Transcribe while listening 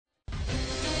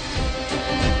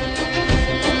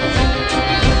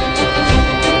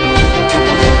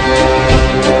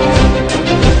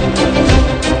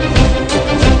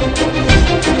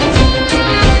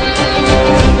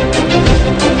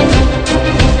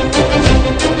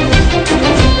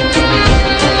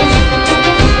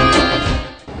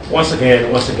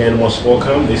once again, most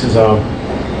welcome. This is our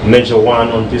major one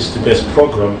on today's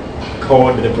program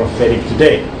called The Prophetic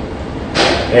Today.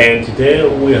 And today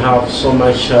we have so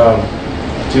much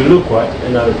to look at,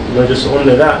 and not just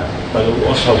only that, but we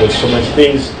also have so much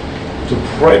things to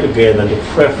pray together and to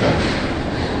pray for.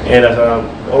 And as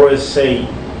I always say,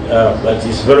 that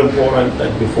it's very important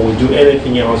that before we do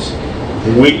anything else,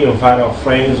 we invite our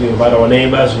friends, we invite our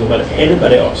neighbors, we invite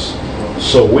anybody else.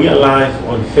 So we are live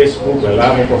on Facebook, we're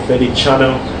live on Prophetic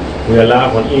Channel, we are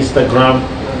live on Instagram,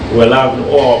 we're live on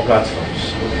all our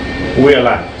platforms. We are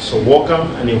live. So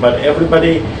welcome and invite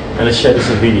everybody and share this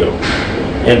video.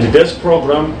 And today's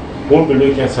program, we'll be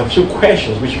looking at some few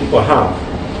questions which people have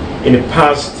in the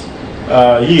past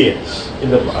years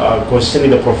concerning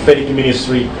the prophetic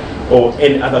ministry or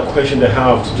any other question they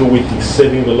have to do with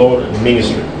serving the Lord and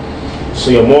ministry. So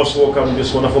you're most welcome to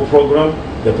this wonderful program,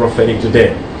 The Prophetic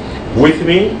Today. With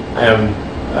me, I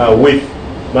am with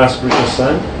my spiritual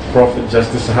son, Prophet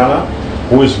Justice Hala,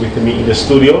 who is with me in the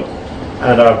studio.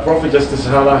 And Prophet Justice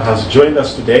Hala has joined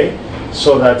us today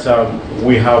so that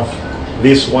we have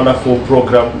this wonderful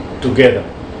program together.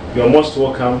 You're most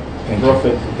welcome,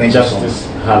 Prophet Justice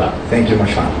Hala. Thank you,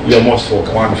 my son. You're most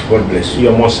welcome. Wonderful. God bless you.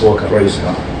 You're most welcome. Praise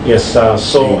God. Yes,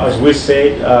 so as we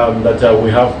said, that we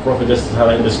have Prophet Justice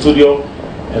Hala in the studio,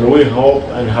 and we hope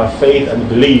and have faith and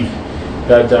believe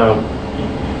that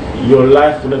your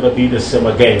life will never be the same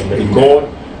again. That God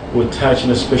will touch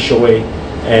in a special way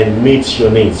and meet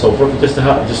your needs. So Prophet Justice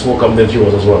Hala, just welcome the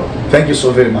viewers as well. Thank you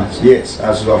so very much. Yes,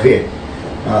 as you have heard,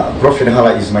 Prophet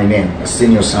Hala is my name, a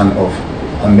senior son of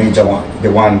a major one,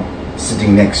 the one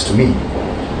sitting next to me.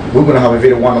 We're going to have a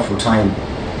very wonderful time.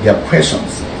 There are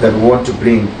questions that we want to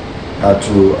bring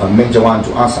to a major one to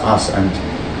answer us, and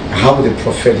how the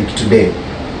prophetic today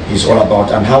is all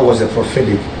about, and how was the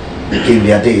prophetic in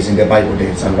their days, in the Bible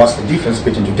days, and what's the difference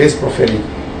between today's prophetic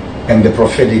and the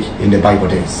prophetic in the Bible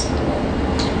days.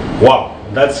 Wow,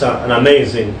 that's an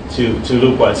amazing to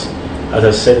look at. As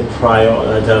I said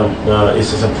prior, that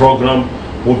this is a program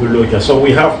we'll be looking at. So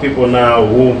we have people now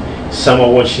who some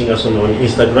are watching us on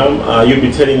Instagram. You'll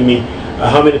be telling me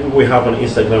how many people we have on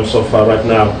Instagram so far right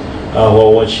now who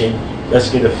are watching. Let's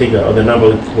get a figure of the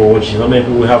number of people watching. How many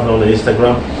people we have on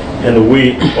Instagram, and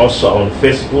we also on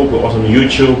Facebook, we're also on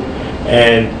YouTube,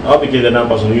 and I'll be giving the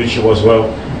numbers on YouTube as well.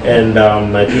 And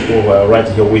my people who are right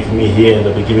here with me here, and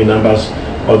they'll be giving numbers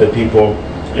of the people.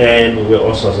 And we're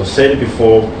also, as I said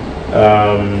before,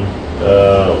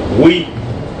 we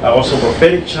are also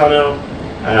Prophetic Channel,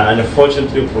 and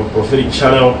unfortunately, Prophetic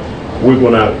Channel, we're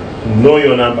gonna know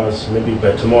your numbers maybe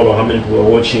by tomorrow, how many people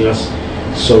are watching us.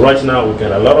 So right now we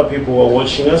got a lot of people who are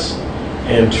watching us,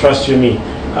 and trust you me,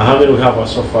 how many we have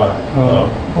so far?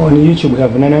 On YouTube we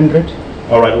have 900.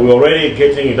 All right, we're already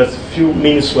getting, that's a few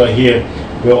minutes we're here,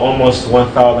 we're almost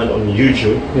 1,000 on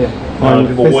YouTube. Yeah. On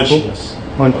people Facebook, watching us.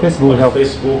 On Facebook we have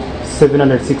Facebook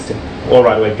 760. All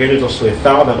right, we're getting also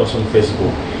 1,000 also on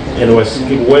Facebook, and we're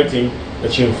keep waiting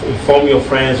that you inform your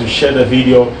friends, you share the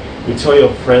video, you tell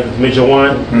your friends that Major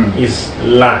One is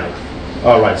live.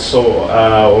 All right, so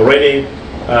already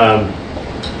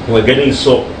we're getting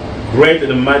so great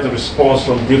and mighty response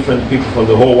from different people from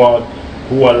the whole world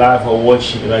who are live or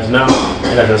watching right now.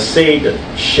 And as I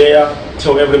said, share,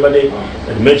 tell everybody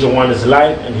that Major One is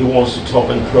live and he wants to talk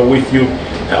and pray with you.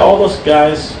 And all those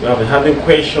guys having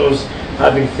questions,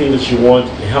 having things that you want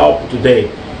help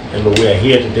today, and we are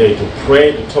here today to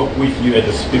pray, to talk with you, and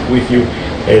to speak with you,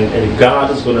 and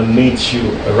God is going to meet you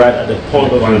right at the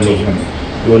point of your need.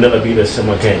 You will never be the same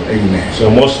again. Amen. So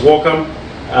most welcome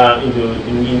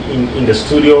in the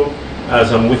studio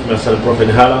as I'm with my son Prophet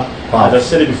Hala. Wow. As I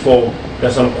said it before,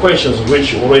 there's some questions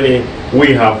which already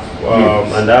we have,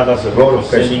 and others are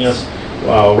sending us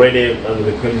already, and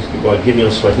the questions people are giving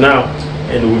us right now.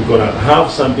 And we're going to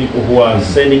have some people who are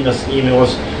sending us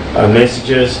emails,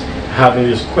 messages, having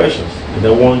these questions. And they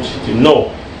want to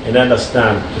know and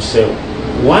understand, to say,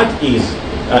 what is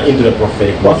into the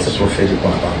prophetic? What's the prophetic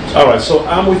all about? All right, so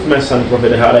I'm with my son,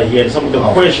 Prophet Hala, here, and some of the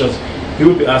questions he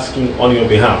will be asking on your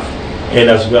behalf. And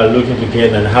as we are looking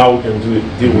together and how we can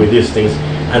deal with these things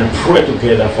and pray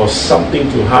together for something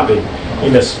to happen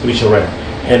in the spiritual realm.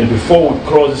 And before we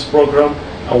close this program,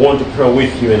 I want to pray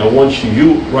with you, and I want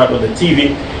you right on the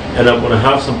TV, and I'm going to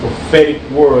have some prophetic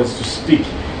words to speak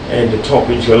and to talk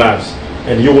into your lives,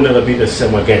 and you will never be the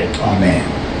same again.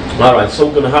 Amen. All right, so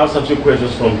we're going to have some few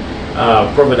questions from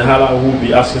Prophet Hala, who will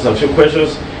be asking some few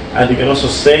questions, and you can also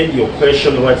send your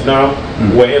question right now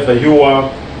wherever you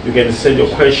are. You can send your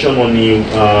question on the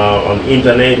on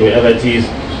internet, wherever it is.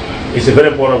 It's very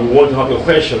important. We want to have your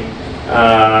question,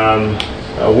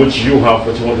 which you have,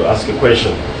 but you want to ask a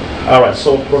question. All right,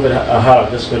 so Prophet Hala,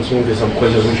 just continue with some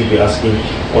questions we should be asking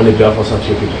on the behalf of such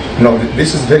people. No,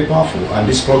 this is very powerful, and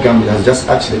this program has just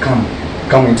actually come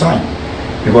in time,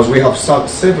 because we have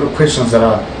several questions that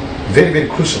are very, very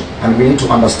crucial, and we need to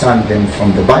understand them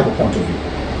from the Bible point of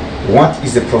view. What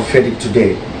is the prophetic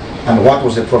today, and what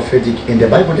was the prophetic in the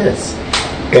Bible days?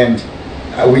 And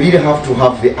we really have to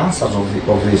have the answers of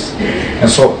this. And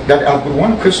so that I've got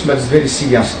one question that is very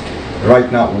serious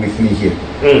right now with me here.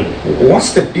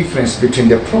 What's the difference between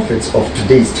the prophets of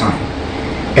today's time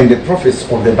and the prophets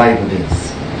of the Bible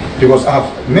days? Because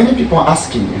many people are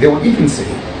asking, they will even say,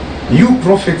 you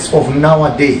prophets of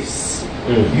nowadays,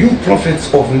 you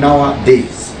prophets of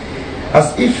nowadays,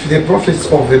 as if the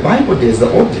prophets of the Bible days,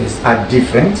 the old days, are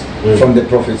different from the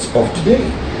prophets of today.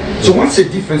 So what's the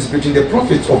difference between the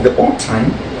prophets of the old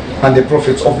time and the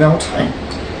prophets of now time?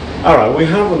 All right, we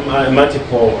have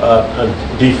multiple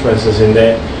differences in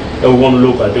there that we want to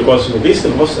look at, because this is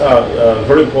the most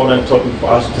very important topic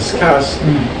for us to discuss,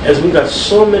 as we got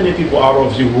so many people out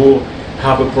of you who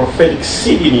have a prophetic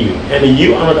seed in you, and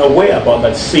you are not aware about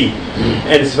that seed.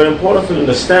 And it's very important to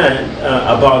understand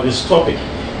about this topic.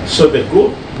 So the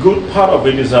good part of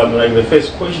it is like the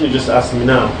first question you just asked me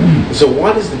now. So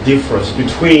what is the difference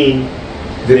between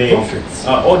the prophets,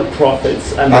 all the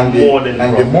prophets and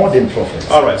the modern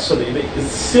prophets? All right, so the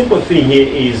simple thing here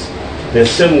is the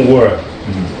same word,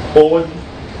 old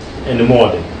and the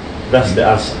modern. That's the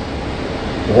answer.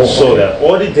 So the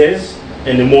old days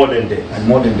and the modern days. And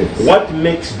modern days. What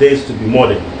makes days to be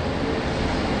modern?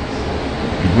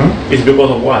 It's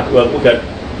because of what? Well, look at,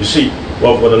 you see,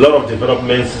 well, with a lot of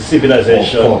developments,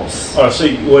 civilization. Of course. All right, so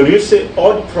when you say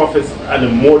all the prophets and the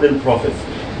modern prophets,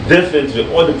 definitely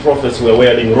all the prophets were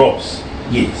wearing robes.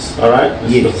 Yes. All right?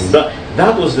 Yes.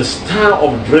 That was the style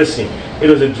of dressing. It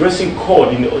was a dressing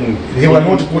code they were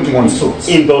not putting on suits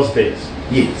in those days.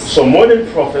 Yes. So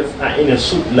modern prophets are in a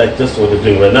suit like just what they're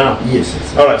doing right now.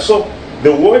 Yes. All right, so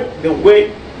the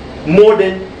way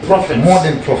modern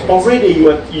prophets. Already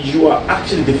you are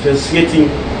actually differentiating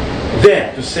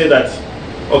there to say that,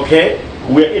 okay,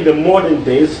 we're in the modern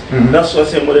days. That's why I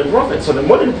say modern prophets. So the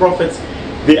modern prophets,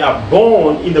 they are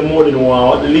born in the modern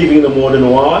world, living in the modern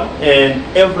world, and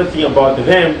everything about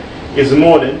them is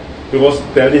modern because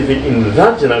they're living in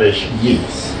that generation.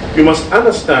 Yes. You must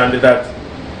understand that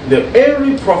the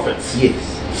early prophets, yes,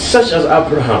 such as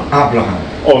Abraham,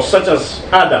 or such as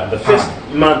Adam, the first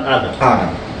man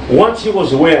Adam, what he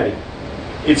was wearing,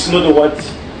 it's not what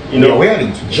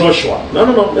wearing Joshua. No,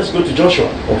 let's go to Joshua.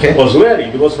 Okay. Was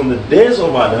wearing, because from the days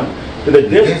of Adam to the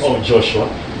days of Joshua,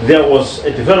 there was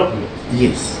a development.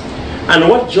 Yes. And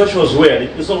what Joshua was wearing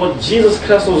is not what Jesus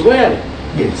Christ was wearing.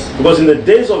 Yes. Because in the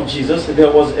days of Jesus,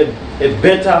 there was a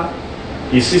better,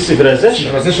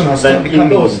 civilization than in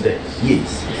those days.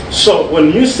 Yes. So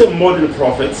when you say modern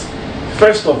prophets,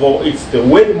 first of all, it's the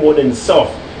way the modern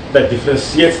itself that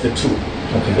differentiates the two.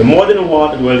 Okay. The modern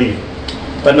world we're living.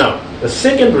 But now, the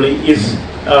secondly is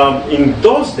in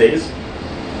those days,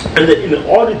 and in the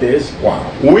early days,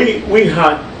 we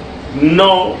had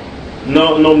no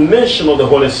mention of the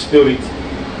Holy Spirit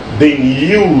being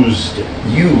used.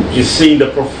 You see, in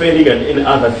the prophetic and in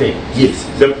other things. Yes.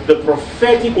 The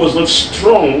prophetic was not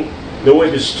strong the way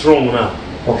it is strong now.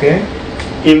 Okay.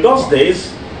 In those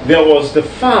days, there was the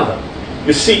Father.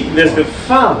 You see, there's the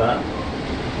Father,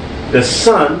 the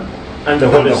Son, and the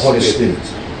Holy Spirit.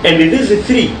 And these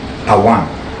three are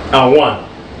one.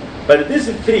 But these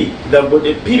three, there was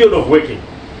a period of working.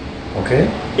 Okay.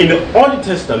 In the Old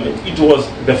Testament, it was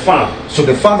the Father. So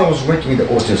the Father was working in the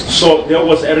Old Testament. So there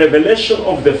was a revelation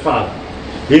of the Father.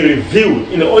 He revealed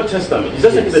in the Old Testament. It's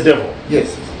just like the devil.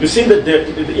 Yes. You see that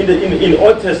in the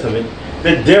Old Testament,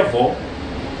 the devil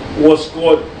was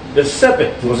called the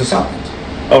serpent. He was a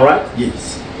serpent. All right.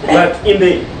 Yes. But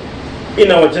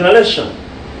in our generation,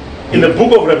 in the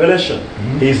book of Revelation,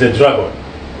 he is the dragon.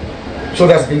 So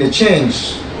there's been a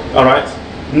change. All right.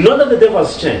 Not that the devil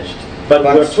has changed, but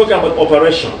we're talking about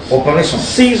operations.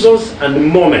 Seasons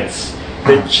and moments.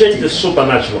 They change the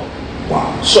supernatural.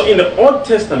 Wow. So in the Old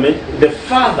Testament, the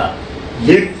Father,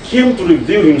 he came to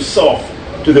reveal himself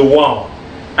to the world.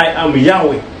 I am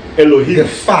Yahweh, Elohim. The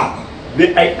Father.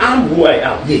 I am who I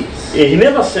am. Yes. He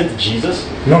never sent Jesus.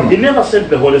 No. He never sent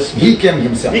the Holy Spirit. He came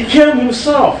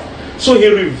himself. So he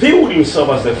revealed himself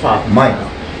as the Father. My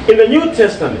God. In the New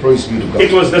Testament, praise be to God,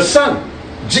 it was the Son.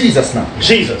 Jesus now.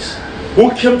 Jesus,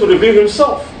 who came to reveal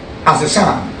himself as a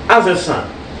son.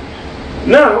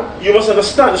 Now you must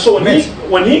understand. So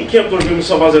when he came to reveal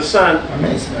himself as a son,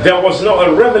 there was now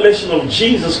a revelation of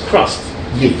Jesus Christ.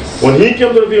 Yes. When he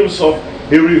came to reveal himself,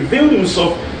 he revealed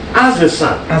himself as a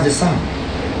son.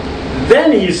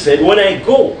 Then he said, when I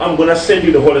go, I'm going to send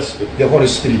you the Holy Spirit. The Holy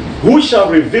Spirit. Who shall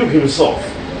reveal himself?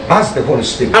 As the Holy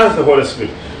Spirit. As the Holy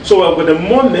Spirit. So we've got the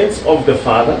moments of the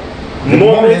Father, the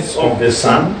moments of the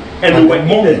Son, and we're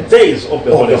in the days of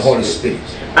the Holy Spirit.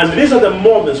 And these are the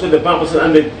moments where the Bible says,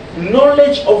 and the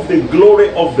knowledge of the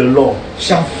glory of the Lord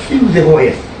shall fill the whole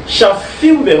earth. Shall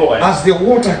fill the whole earth. As the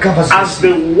water covers the sea. As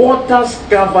the waters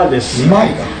cover the sea. My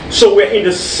God. So we're in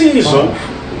the season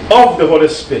of the Holy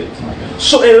Spirit.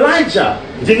 So Elijah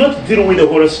did not deal with the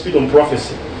Holy Spirit on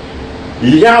prophecy.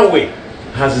 Yahweh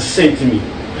has sent me.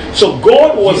 So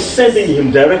God was sending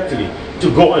him directly to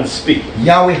go and speak.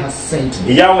 Yahweh has sent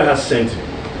me. Yahweh has sent me.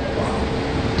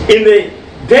 In the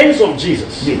days of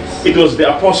Jesus, it was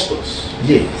the apostles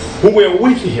who were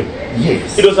with him.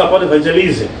 It was about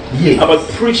evangelism, about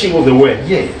preaching of the word.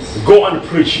 Go and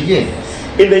preach.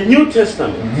 In the New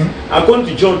Testament, according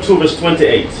to John 2 verse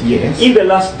 28, in the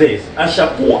last days I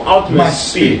shall pour out my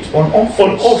spirit on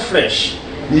all flesh.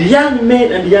 Young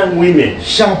men and young women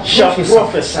shall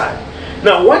prophesy.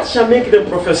 Now what shall make them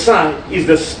prophesy is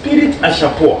the spirit I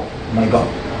shall pour. My God.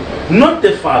 Not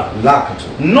the Father,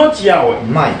 not Yahweh,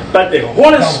 but the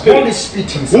Holy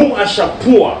Spirit, whom I shall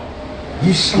pour.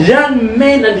 Young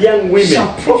men and young women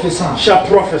shall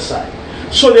prophesy.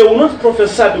 So they will not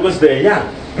prophesy because they are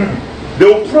young. They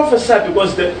will prophesy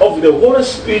because of the Holy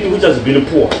Spirit which has been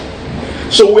poured.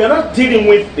 So we are not dealing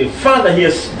with the Father here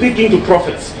speaking to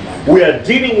prophets. We are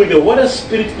dealing with the Holy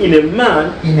Spirit in a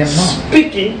man,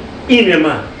 speaking in a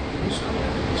man.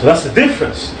 So that's the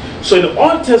difference. So in the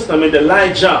Old Testament,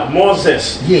 Elijah,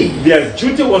 Moses, their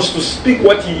duty was to speak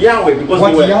what Yahweh, because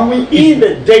they were in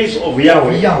the days of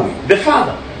Yahweh, the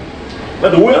Father.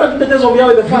 But we're not in the days of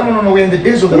Yahweh, the Father. No, we're in the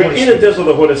days of the Holy Spirit. We're in the days of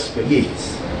the Holy Spirit.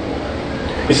 Yes.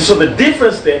 You see, so the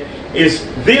difference there is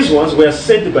these ones were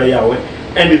sent by Yahweh,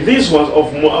 and these ones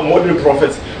of modern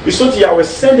prophets, it's not Yahweh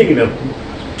sending them.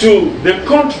 To the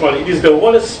contrary, it is the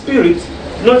Holy Spirit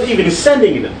not even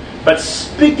sending them, but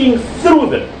speaking through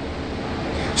them.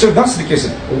 So that's the case.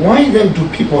 Why then do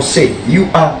people say you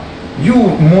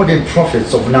modern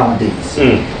prophets of nowadays,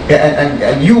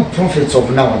 and you prophets of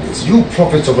nowadays,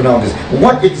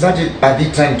 what exactly are they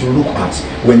trying to look at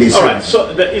when they say? All right.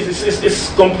 So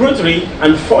it's completely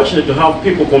unfortunate to have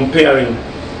people comparing.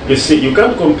 You see, you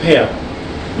can't compare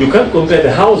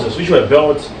the houses which were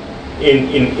built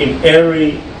in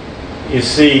early, you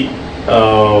see,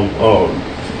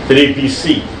 3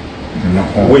 BC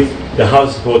with the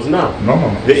house built now.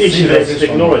 The issue is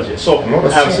technology. So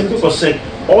I've seen people saying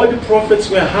all the prophets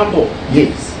were humble.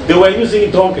 Yes. They were using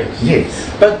donkeys. Yes.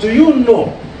 But do you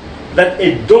know that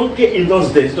a donkey in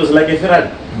those days, it was like a Ferrari?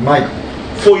 Michael.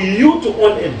 For you to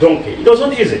own a donkey, it was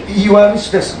not easy. You are a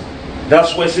rich person.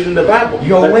 That's why it's in the Bible.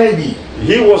 You are wealthy.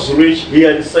 He was rich, he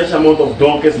had such amount of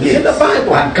donkeys. It's in the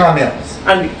Bible. And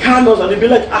camels. And they'd be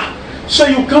like, so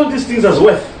you count these things as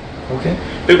worth. Okay.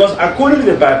 Because according to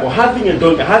the Bible, having a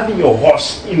donkey, having a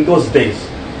horse in those days,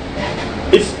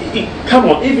 come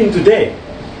on, even today,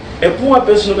 a poor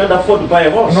person can't afford to buy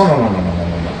a horse.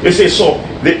 No. You see, so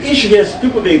the issue here is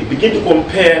people, they begin to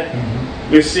compare.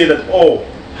 You see that,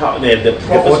 how the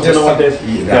prophets nowadays,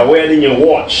 they're wearing a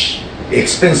watch.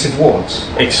 Expensive watch.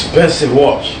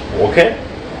 Okay?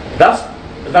 That's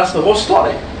the whole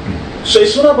story. So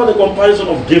it's not about the comparison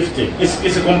of gifting.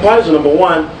 It's a comparison, number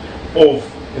one, of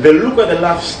they look at the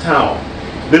lifestyle,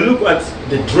 they look at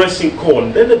the dressing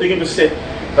code, then they begin to say,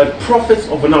 but prophets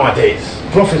of nowadays.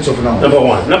 Number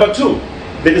one. Number two,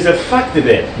 there is a fact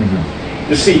there.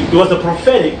 You see, it was the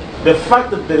prophetic, the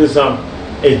fact that there is a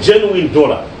genuine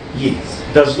dollar. Yes.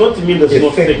 Does not mean there's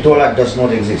no fake dollar does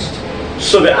not exist.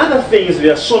 So the other thing is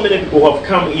there are so many people who have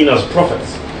come in as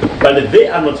prophets, but they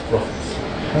are not prophets.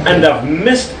 And they've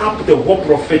messed up the whole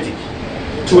prophetic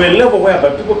to a level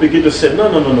whereby people begin to say,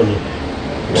 no.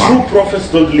 True prophets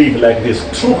don't live like this.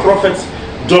 True prophets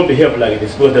don't behave like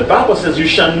this. Because the Bible says you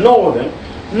shall know them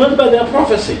not by their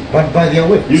prophecy, but by their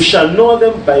works. You shall know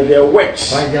them by their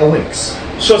works.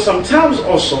 So sometimes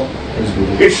also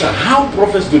it's how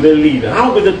prophets do they live?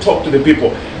 How do they talk to the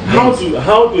people? How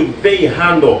do they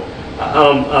handle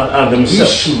themselves?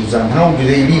 Issues, and how do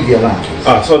they live their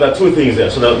lives? So there are two things there.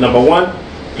 So number one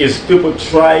is people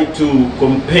try to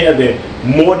compare the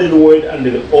modern way and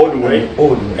the old way.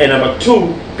 And number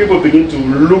two, people begin to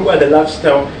look at the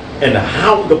lifestyle and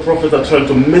how the prophets are trying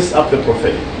to mess up the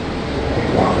prophetic.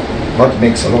 Wow, that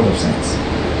makes a lot of sense.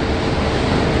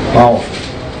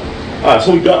 Powerful.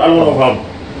 So we got a lot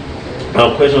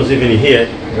of questions even here.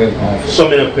 Very powerful. So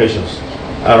many questions.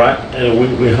 All right, and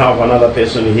we have another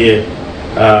person here.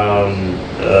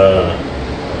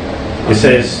 He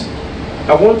says,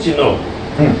 I want to know.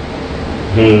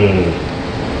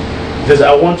 Because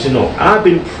I want to know, I've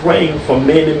been praying for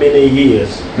many, many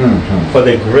years for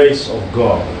the grace of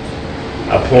God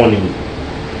upon me.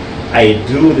 I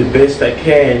do the best I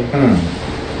can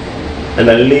and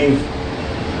I live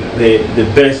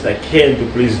the best I can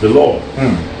to please the Lord.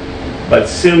 But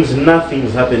seems nothing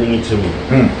is happening to me.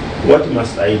 What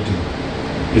must I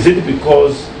do? Is it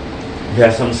because there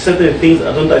are some certain things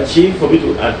I don't achieve for me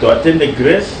to attain the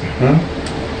grace?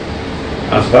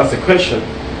 And so that's the question.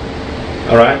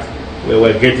 Alright?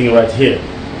 We're getting right here.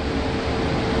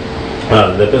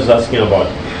 The person asking about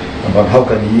how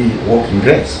can he walk in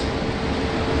grace?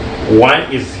 Why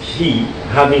is he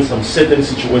having some certain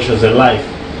situations in life,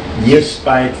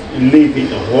 despite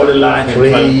living a holy life,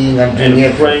 praying and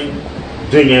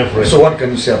doing everything? So what can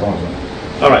you say about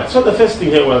that? All right. So the first thing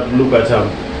here we'll look at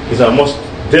is most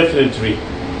definitely.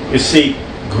 You see,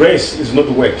 grace is not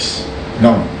works.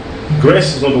 No.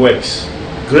 Grace is not works.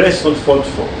 Grace is not fought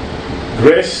for.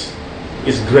 Grace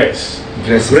is grace.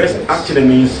 Grace actually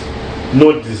means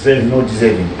not deserving. Not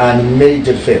deserving.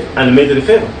 Unmerited favor. Unmerited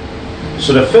favor.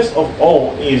 So the first of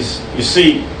all is, you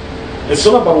see, it's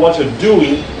not about what you're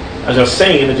doing, as you're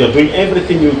saying that you're doing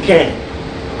everything you can,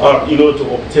 or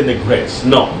to obtain the grace.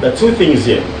 No, there are two things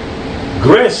here.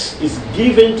 Grace is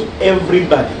given to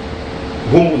everybody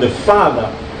whom the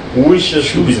Father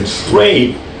wishes to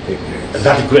display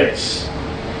that grace,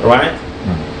 right?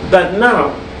 But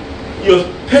now, your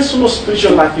personal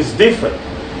spiritual life is different.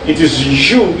 It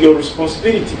is your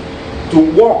responsibility to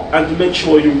walk and to make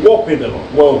sure you walk with the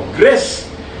Lord. Well,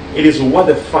 grace, it is what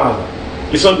the Father.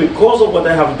 It's not because of what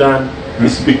I have done,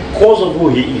 it's because of who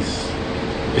He is.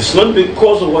 It's not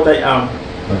because of what I am,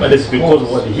 but it's because of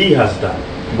what He has done.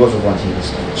 Because of what He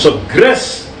has done. So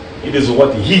grace, it is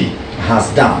what He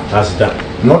has done.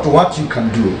 Not what you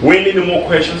can do. We need more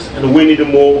questions, and we need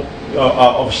more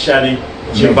of sharing.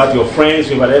 You invite your friends,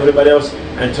 you invite everybody else,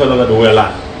 and tell them that we're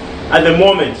alive. At the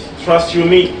moment, trust you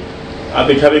me, I'll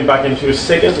be coming back in a few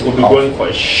seconds. We'll be going for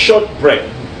a short break.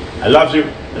 I love you,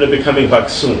 and I'll be coming back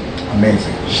soon.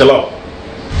 Amazing. Shalom.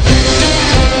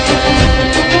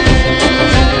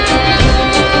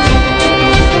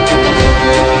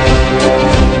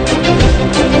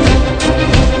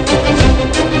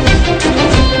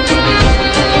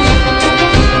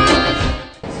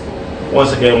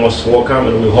 Once again, most welcome,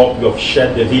 and we hope you have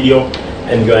shared the video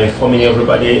and you are informing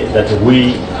everybody that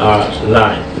we are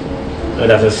live.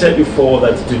 And as I said before,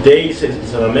 that today is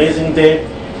an amazing day,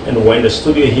 and we're in the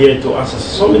studio here to answer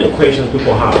so many questions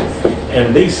people have.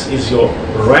 And this is your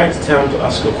right time to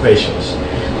ask your questions.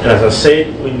 And as I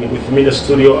said, with me in the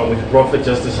studio, I'm with Prophet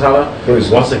Justice Hala.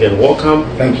 Once again, welcome.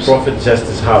 Thank you, Prophet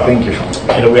Justice Hala. Thank you.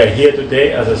 And we are here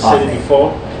today, as I said it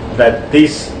before, that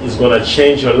this is going to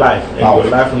change your life, and your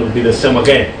life will be the same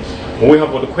again. We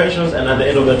have all the questions, and at the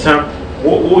end of the time,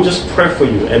 we'll just pray for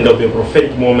you, and there'll be a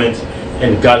prophetic moment,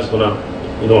 and God's going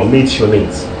to meet your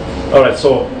needs. All right,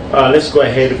 so let's go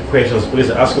ahead with questions. Please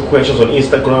ask your questions on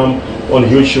Instagram, on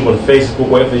YouTube, on Facebook,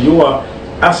 wherever you are.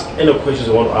 Ask any questions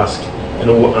you want to ask, and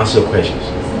we'll answer your questions.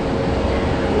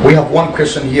 We have one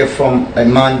question here from a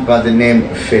man by the name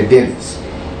Fidelis.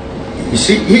 You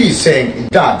see, he is saying,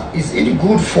 Dad, is it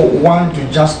good for one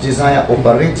to just desire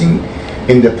operating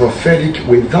in the prophetic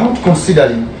without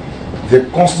considering the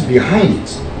cost behind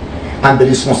it and the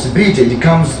responsibility that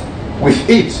comes with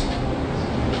it?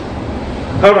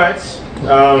 All right.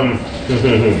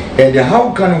 And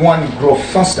how can one grow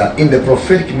faster in the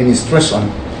prophetic ministration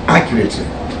accurately?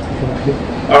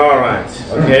 All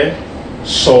right. Okay.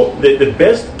 So the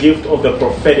best gift of the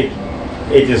prophetic,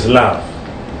 it is love.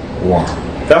 Wow.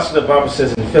 That's what the Bible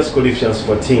says in 1 Corinthians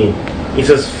 14. It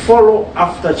says, follow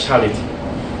after charity.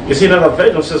 You see, another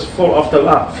version says, follow after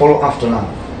love. Follow after love.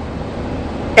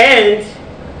 And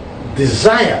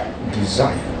desire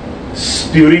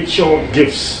spiritual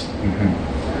gifts.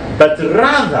 But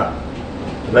rather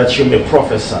that you may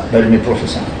prophesy.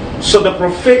 So the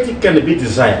prophetic can be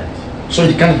desired. So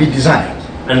it can be desired.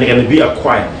 And it can be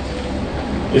acquired.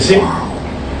 You see?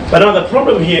 Wow. But now the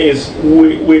problem here is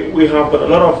we have a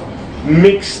lot of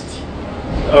mixed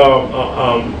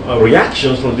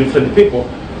reactions from different people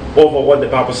over what the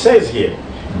Bible says here.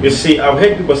 You see, I've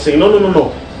heard people saying,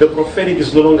 no, the prophetic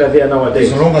is no longer there nowadays.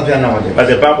 It's no longer there nowadays. But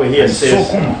the Bible here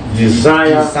says,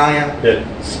 desire the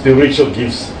spiritual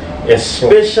gifts,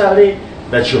 especially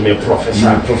that you may prophesy.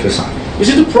 You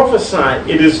see, to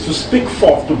prophesy, it is to speak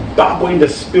forth, to babble in the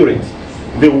spirit,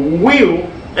 the will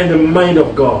and the mind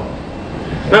of God.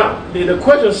 Now, the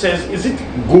question says, is it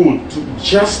good to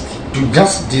just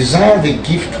desire the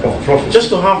gift of prophecy? Just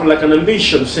to have an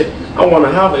ambition, say, I want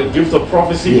to have a gift of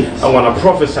prophecy, yes. I want to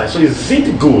prophesy. So is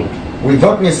it good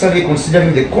without necessarily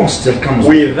considering the cost that comes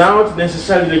with it. Without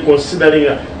necessarily considering,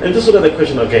 and just look at the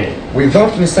question again.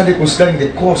 Without necessarily considering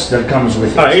the cost that comes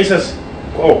with it. He says,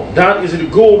 oh, that is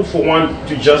it good for one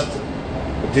to just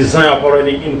desire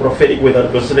operating in prophetic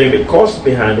without considering the cost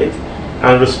behind it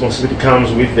and responsibility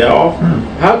comes with thereof?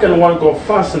 How can one go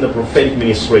fast in the prophetic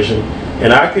ministration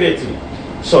and accurately?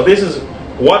 So this is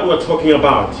what we're talking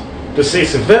about. To say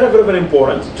it's very, very, very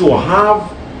important to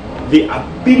have the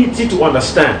ability to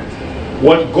understand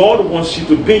what God wants you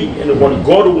to be and what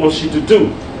God wants you to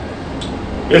do.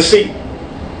 You see,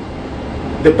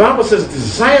 the Bible says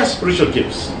desire spiritual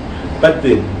gifts, but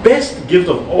the best gift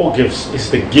of all gifts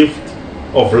is the gift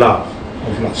of love.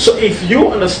 So if you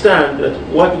understand that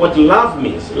what love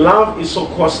means, love is so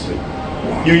costly.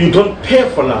 You don't pay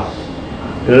for love.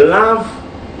 Love,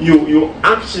 you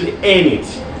actually earn it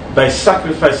by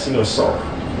sacrificing yourself.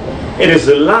 It is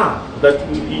the love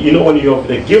that, you know, when you have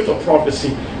the gift of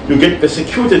prophecy, you get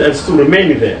persecuted and still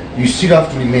remain there. You still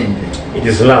have to remain there. It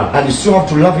is love. And you still have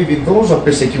to love even those who are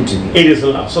persecuting you. It is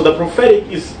love. So the prophetic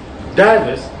is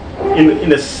diverse in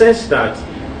the sense that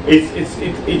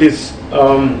it is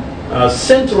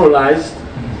centralized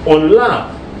on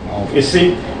love. You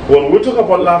see, when we talk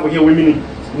about love here, we mean,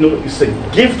 you know, it's a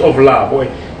gift of love. Or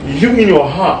you in your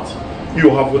heart, you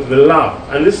have with the love.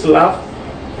 And this love,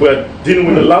 we're dealing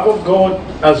with the love of God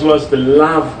as well as the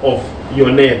love of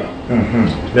your neighbor.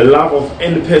 The love of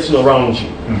any person around you.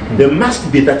 There must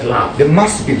be that love. There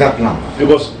must be that love.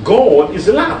 Because God is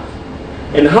love.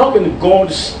 And how can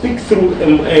God speak through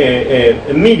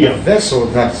a medium, a vessel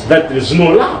that there is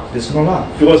no love? There's no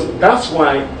love. Because that's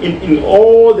why in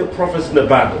all the prophets in the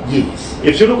Bible, yes,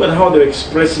 if you look at how they're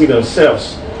expressing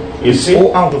themselves, you see,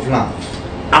 all out of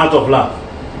love. Out of love.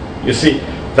 You see,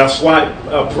 that's why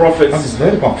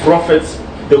prophets,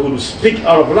 they could speak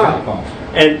out of love.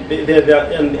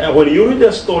 And when you read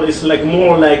their story, it's like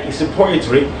more like it's a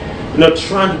poetry, you know,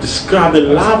 trying to describe the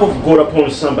love of God upon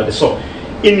somebody. So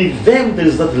in them there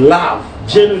is that love,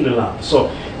 genuine love. So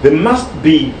there must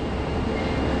be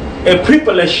a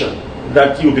preparation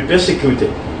that you'll be persecuted,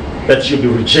 that you'll be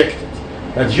rejected,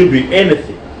 that you'll be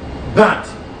anything. But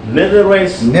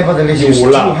nevertheless you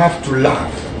still have to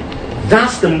love.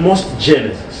 That's the most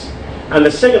genesis. And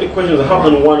the second question is, how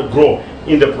can one grow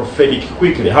in the prophetic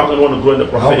quickly? How can one grow in the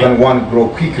prophetic? How can one grow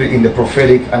quickly in the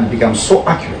prophetic and become so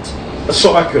accurate?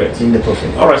 So accurate in the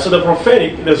prophetic. All right. So the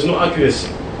prophetic, there's no accuracy.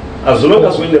 As long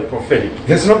as we're in the prophetic,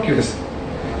 there's no accuracy.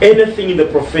 Anything in the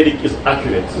prophetic is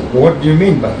accurate. What do you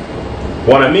mean by that?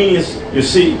 What I mean is, you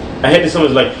see, I heard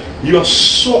someone like, you are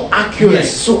so accurate.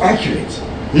 Yes, so accurate.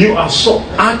 You are so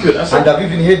accurate. And I've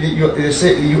even heard you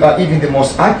say you are even the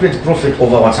most accurate prophet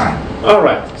of our time. All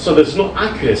right. So there's no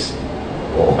accuracy.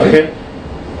 Okay.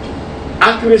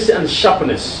 Accuracy and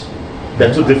sharpness,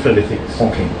 they're two different things.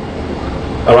 Okay.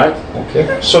 All right.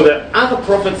 Okay. So there are other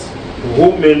prophets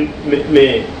who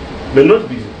may not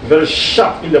be very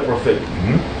sharp in the prophetic.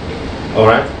 All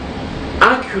right.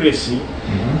 Accuracy,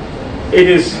 it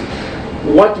is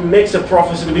what makes a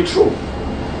prophecy to be true.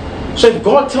 So if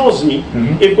God tells me,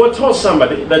 if God tells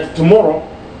somebody that tomorrow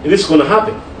this is going to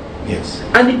happen, yes,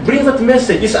 and He brings that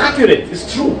message, it's accurate,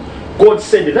 it's true. God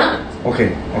said that.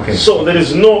 Okay. Okay. So there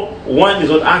is no one is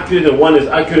not accurate and one is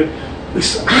accurate.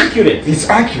 It's accurate. It's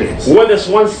accurate. Whether it's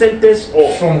one sentence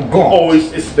or from God, or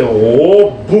it's the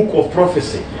whole book of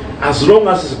prophecy. As long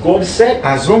as it's God said,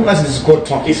 as long as it's God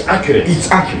talking, it's accurate. It's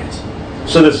accurate.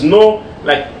 So there's no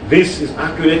like this is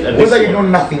accurate and whether you know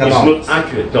nothing about it's not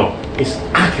accurate. No, it's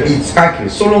accurate. It's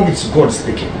accurate. So long it's God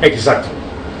speaking. Exactly.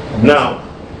 Amazing. Now,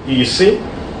 you see,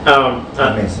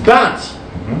 but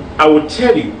I will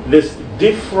tell you, there's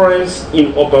difference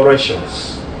in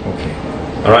operations. Okay.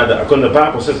 All right. According to the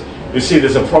Bible says, you see,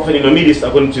 there's a prophet in the midst.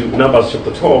 According to Numbers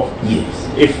chapter 12. Yes.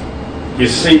 If you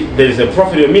see, there is a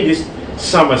prophet in the midst.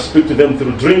 Some I speak to them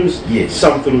through dreams. Yes.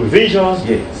 Some through visions.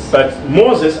 Yes. But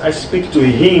Moses, I speak to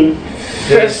him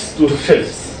face to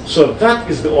face. So that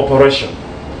is the operation.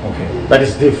 Okay. That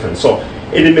is different. So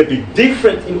it may be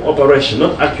different in operation,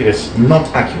 not accuracy. Not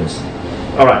accuracy.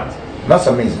 All right. That's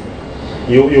amazing.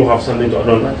 You have something to add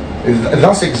on that?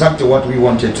 That's exactly what we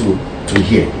wanted to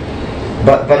hear.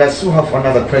 But I still have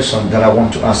another question that I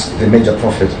want to ask the major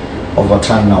prophet of our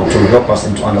time now to help us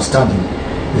into understanding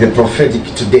the prophetic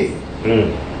today.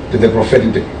 To the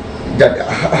prophetic today. That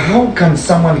how can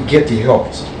someone get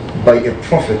helped by a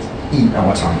prophet in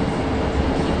our time?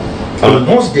 In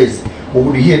those days, we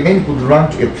would hear many would run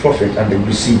to a prophet and they would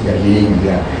receive their healing,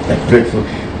 their breakthrough.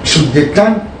 Should they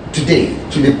turn today,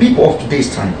 to the people of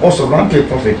today's time, also run to a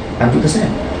prophet and do the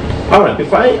same? All right,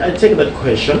 before I take that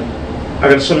question, I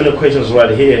got so many questions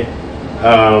right here.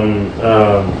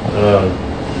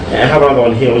 I have another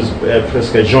one here, was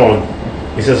Priska John.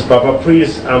 He says, Papa,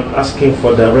 please, I'm asking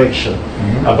for direction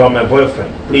about my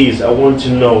boyfriend. Please, I want to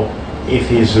know if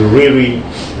he's really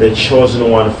the chosen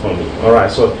one for me. All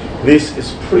right, so this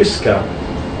is Priska.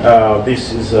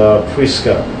 This is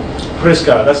Priska.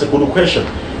 Priska, that's a good question.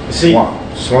 You see,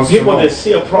 people, they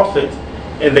see a prophet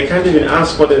and they can't even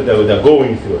ask what they're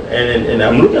going through. And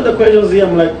I'm looking at the questions here,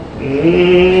 I'm like,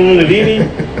 really?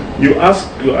 You ask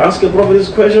a prophet these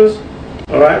questions?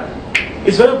 All right?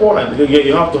 It's very important.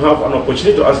 You have to have an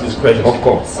opportunity to ask these questions. Of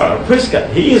course. Priska,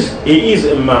 he is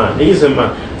a man. He is a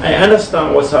man. I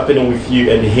understand what's happening with you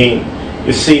and him.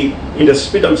 You see, in the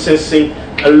spirit, I'm saying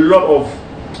a lot of,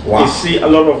 you see, a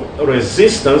lot of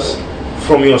resistance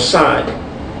from your side,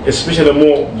 especially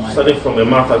more starting from a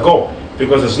month ago,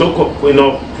 because there's no,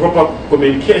 proper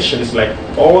communication. It's like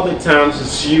all the times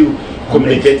it's you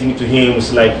communicating to him.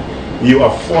 It's like you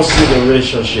are forcing the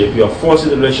relationship. You are forcing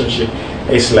the relationship.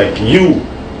 It's like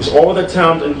it's all the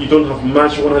time, and you don't have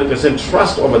much 100%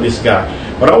 trust over this guy.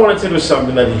 But I want to tell you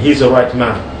something, that he's the right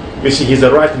man. You see, he's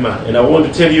the right man, and I want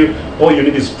to tell you, all you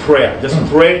need is prayer. Just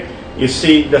pray. You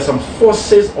see, there's some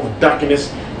forces of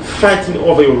darkness fighting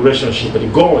over your relationship,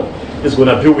 but God is going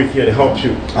to be with you and help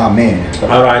you. Amen.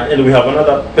 All right, and we have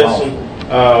another person.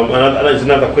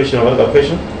 Another question. Another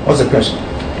question. What's the question?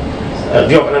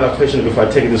 Do you have another question before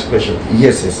I take this question?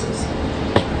 Yes.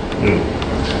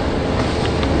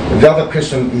 The other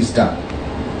question is done.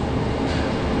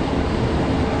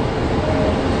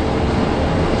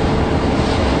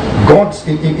 God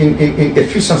in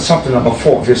Ephesians chapter number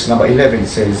 4, verse number 11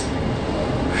 says,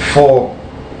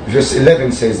 verse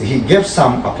 11 says, He gave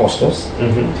some apostles,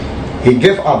 He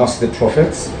gave others the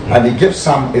prophets, and He gave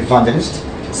some evangelists,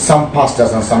 some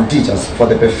pastors, and some teachers for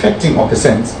the perfecting of the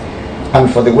saints,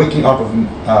 and for the working out of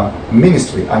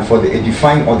ministry, and for the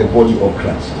edifying of the body of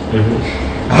Christ.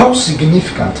 How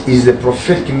significant is the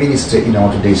prophetic ministry in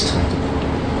our today's time?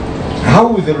 How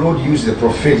will the Lord use the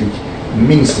prophetic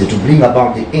ministry to bring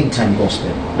about the end time gospel?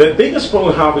 The biggest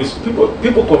problem we have is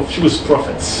people confuse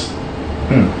prophets.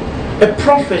 A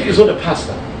prophet is not a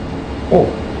pastor.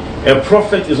 A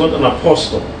prophet is not an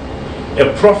apostle.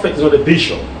 A prophet is not a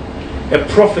bishop. A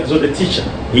prophet is not a teacher.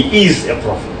 He is a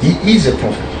prophet. He is a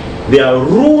prophet. There are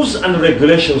rules and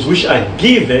regulations which are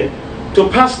given to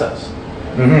pastors,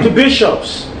 to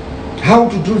bishops, how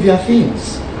to do their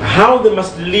things, how they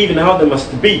must live and how they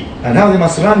must be, and how they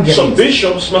must run their So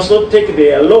bishops must not take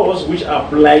their laws which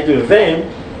apply to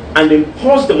them and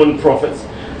impose them on prophets.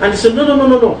 And they say,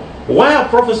 no. Why are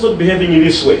prophets not behaving in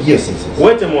this way? Yes.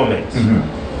 Wait a moment.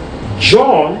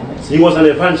 John, he was an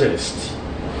evangelist.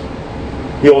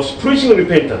 He was preaching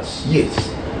repentance.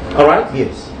 Yes. All right?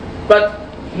 Yes. But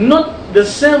not the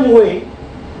same way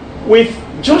with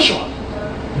Joshua.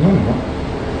 No.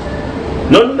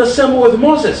 Not the same way with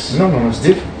Moses. No, it's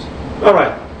different. All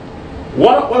right.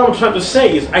 What I'm trying to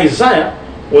say is Isaiah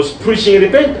was preaching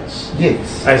repentance.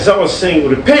 Yes. Isaiah was saying,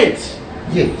 repent.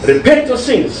 Yes. Repent your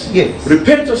sins. Yes.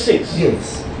 Repent your sins.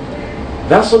 Yes.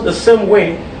 That's not the same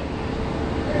way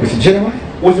with Jeremiah.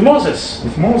 With Moses.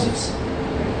 With Moses.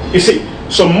 You see,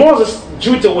 so Moses'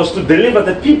 duty was to deliver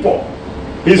the people.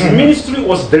 His ministry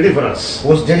was deliverance.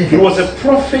 He was a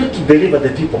prophet to deliver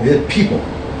the people. The people.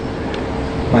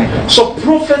 My God. So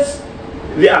prophets,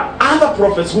 there are other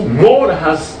prophets who God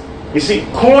has, you see,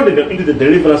 called them into the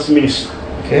deliverance ministry.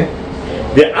 Okay.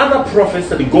 There are other prophets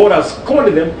that God has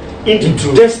called them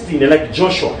into destiny, like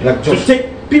Joshua, to take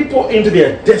people into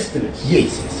their destinies.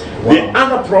 Yes. Wow. There are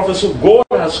other prophets who God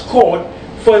has called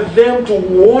for them to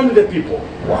warn the people.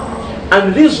 Wow.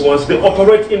 And these ones, they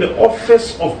operate in the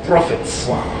office of prophets.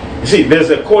 Wow. You see, there's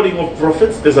a calling of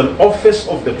prophets, there's an office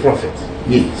of the prophet.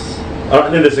 Yes.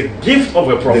 And then there's a gift of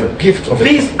a prophet.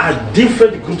 These are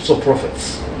different groups of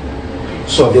prophets.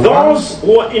 So those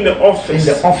who are in the office,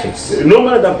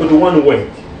 normally they've got one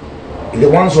way. The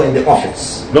ones who are in the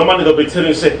office, normally they'll be telling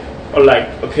you, say,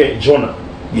 okay, Jonah.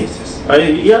 Yes.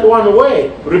 He had one way.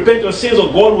 Repent your sins,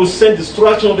 or God will send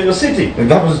destruction over your city.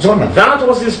 And that was Jonah. That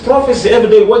was his prophecy. Every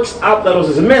day he wakes up, that was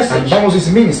his message. And that was his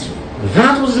ministry.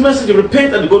 That was his message.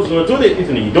 Repent and God is going to do this.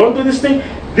 If you don't do this thing,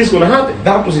 this is going to happen.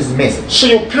 That was his message. So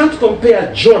you can't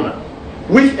compare Jonah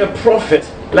with a prophet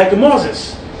like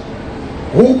Moses,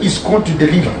 who is called to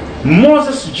deliver.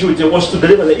 Moses' duty was to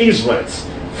deliver the Israelites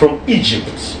from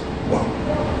Egypt.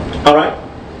 Wow. All right,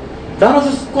 that was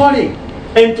his calling,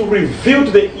 and to reveal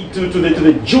to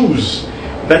the Jews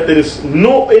that there is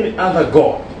no any other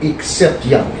God except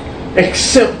Yahweh.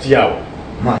 Except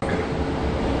Yahweh. My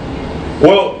God.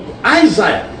 Well,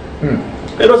 Isaiah,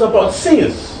 it was about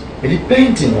sins.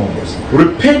 Repenting of this.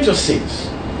 Repent your sins.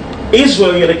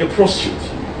 Israel, you're like a prostitute.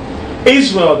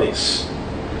 Israel, this.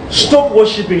 Stop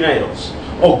worshipping idols,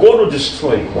 or God will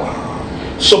destroy you.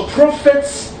 Wow. So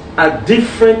prophets are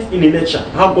different in nature,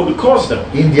 how God calls them.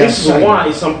 This is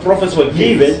why some prophets were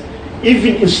given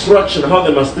even instruction how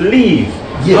they must live,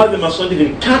 how they must not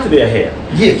even cut their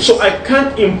hair. So I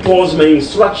can't impose my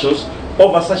instructions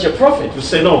over such a prophet to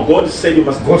say, no, God said you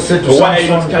must. God said to why are you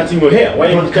not cutting your hair? Why are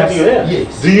you not cutting your hair?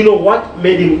 Yes. Do you know what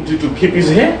made him to keep his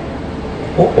hair?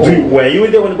 Were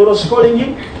you there when God was calling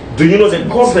him? Do you know the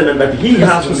covenant that he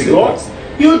has with God?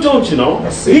 You don't, you know.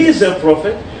 He is a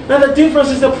prophet. Now the difference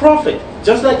is the prophet,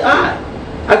 just like I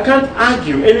can't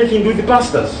argue anything with the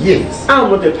pastors. Yes.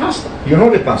 I'm not a pastor. You're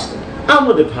not a pastor. I'm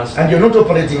not a pastor. And you're not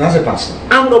operating as a pastor.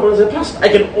 I'm not operating as a pastor. I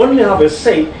can only have a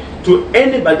say to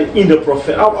anybody in the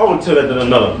prophet. I will tell you that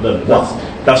no,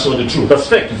 that's not the truth. That's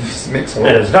fake. This makes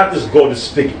and that is God is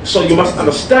speaking. So you must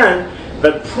understand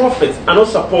that prophets are not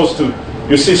supposed to,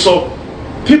 you see, so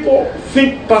people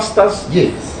think pastors,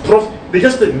 they're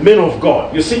just the men of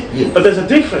God, you see. But there's a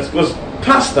difference, because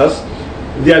pastors,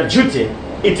 their duty,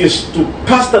 it is to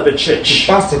pastor the church.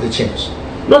 To pastor the church.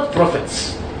 Not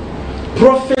prophets.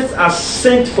 Prophets are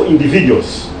sent for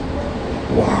individuals.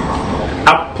 Wow.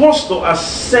 Apostles are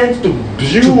sent to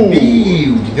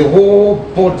build the whole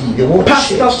body, the whole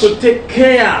pastors church. To take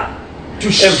care, to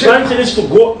evangelists to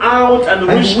go out and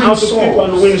reach out to people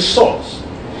and win souls,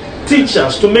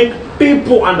 teachers to make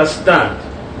people understand.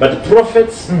 But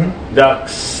prophets, they are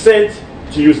sent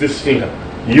to use this finger.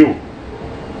 You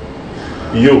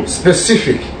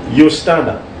specific, you stand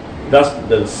up.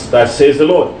 That says the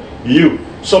Lord. You.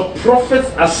 So prophets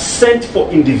are sent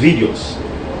for individuals.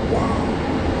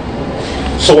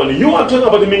 Wow. So when you are talking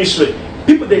about the ministry,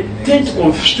 people, they tend to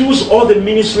confuse all the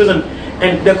ministries, and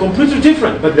they're completely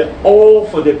different, but they're all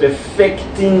for the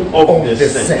perfecting of the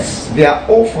saints. They are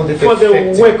all for the for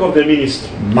the work of the ministry.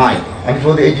 And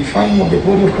for the edifying of the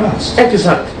body of Christ.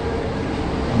 Exactly.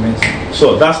 Amazing.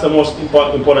 So that's the most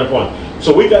important point.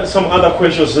 So we got some other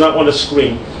questions now on the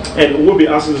screen, and we'll be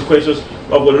asking these questions.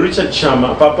 But with Richard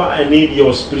Chama, Papa, I need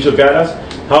your spiritual guidance.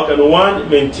 How can one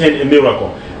maintain a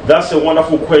miracle? That's a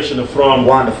wonderful question from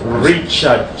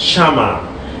Richard Chama.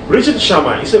 Richard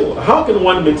Chama, he said, how can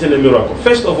one maintain a miracle?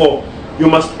 First of all, you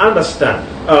must understand.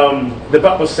 The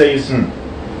Bible says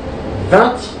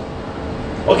that,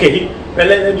 okay,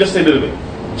 let me just say a little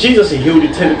bit. Jesus healed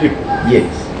 10 people.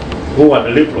 Yes. Who were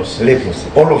leprous.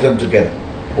 All of them together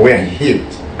were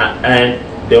healed. And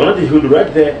they were not healed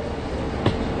right there.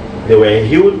 They were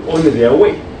healed on their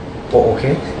way. Oh,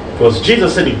 okay. Because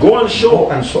Jesus said, go and show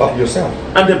up yourself.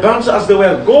 And the Bible says, as they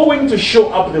were going to show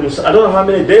up themselves, I don't know how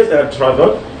many days they had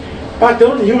traveled, but they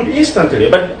were not healed instantly.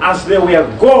 But as they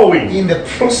were going, in the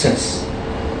process,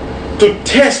 to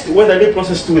test whether the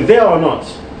process was there or not,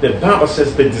 the Bible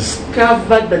says they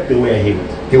discovered that they were healed.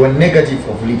 They were negative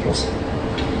of leprosy.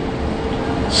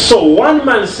 So one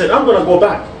man said, I'm going to go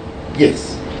back.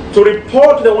 Yes. To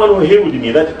report to the one who healed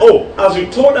me that, as you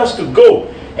told us to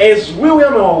go, as we were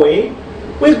on our way,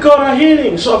 we got our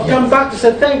healing. So I've come back to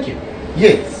say thank you.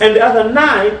 Yes. And the other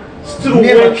 9 still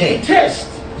went to test.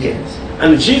 Yes.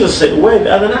 And Jesus said, where are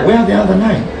the other 9? Where are the other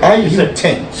 9? I healed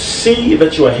 10. See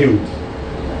that you are healed.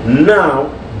 Now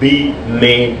be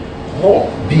made whole.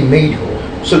 Be made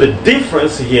whole. So the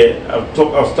difference here,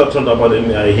 I'll start talking about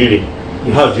healing.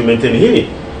 Yes. How do you maintain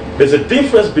healing? There's a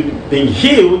difference between being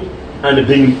healed and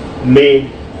being made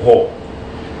whole.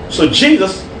 So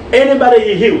Jesus, anybody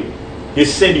he healed, he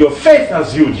said, your faith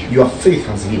has healed you. Your faith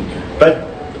has healed you. But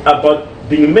about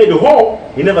being made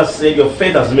whole, he never said your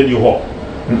faith has made you whole.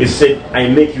 He said, I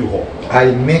make you whole.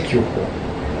 I make you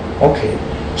whole. Okay.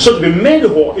 So to be made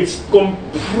whole, it's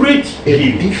complete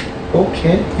healing.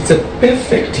 Okay. It's a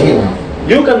perfect healing.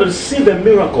 You can receive a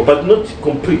miracle, but not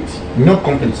complete. Not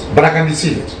complete, but I can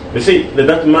receive it. You see,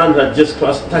 that man that just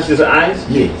touched his eyes,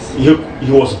 yes,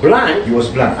 he was blind. He was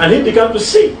blind. And he began to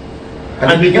see.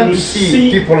 And he began to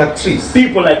see people like trees.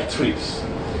 People like trees.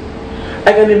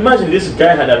 I can imagine this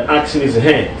guy had an axe in his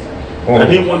hand.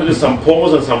 And he wanted some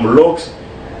poles and some logs.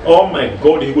 Oh my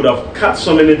God, he would have cut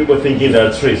so many people thinking they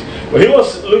are trees. But he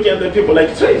was looking at the people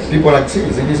like trees. People like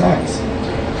trees in his eyes.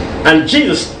 And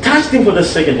Jesus touched him for the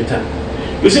second time.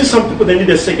 You see, some people, they need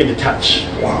a second touch.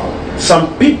 Wow.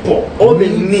 Some people, all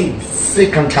they need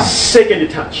second touch.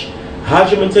 Second touch. How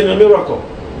do you maintain a miracle?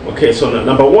 Okay, so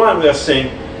number 1, we are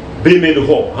saying, be made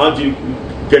whole. How do you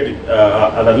get it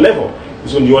at that level?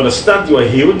 It's when you understand you are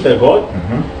healed by God,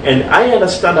 and I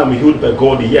understand I'm healed by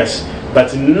God, yes.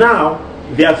 But now,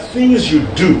 there are things you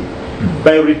do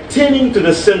by returning to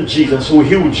the same Jesus who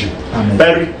healed you. Amen.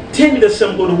 By returning the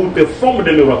same God who performed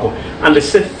the miracle. And they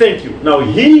say thank you. Now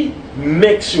he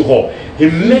makes you whole. He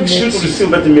makes you to receive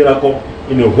that miracle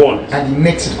in your wholeness. And he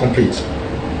makes it complete.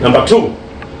 Number 2,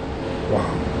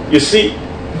 Wow. you see,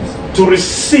 to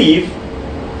receive,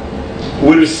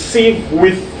 we receive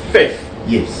with faith,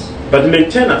 Yes. but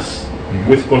maintenance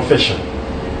with confession.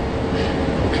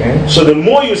 Okay. So the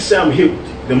more you say I'm healed,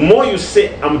 the more you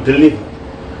say I'm delivered.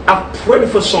 I've prayed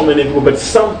for so many people, but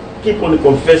some keep on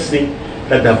confessing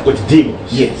that they've got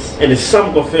demons. Yes. And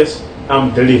some confess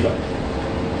I'm delivered.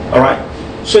 Alright?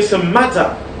 So it's a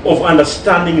matter of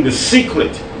understanding the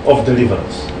secret of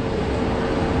deliverance,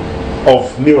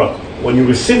 of miracle. When you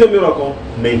receive a miracle,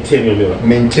 maintain your miracle.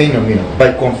 Maintain your miracle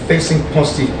by confessing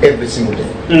positive every single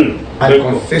day. Very And good.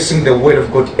 confessing the word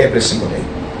of God every single day.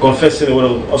 Confessing the word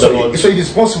of the So, Lord. so it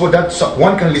is possible that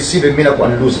one can receive a miracle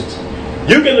and lose it.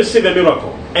 You can receive a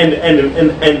miracle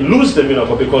and lose the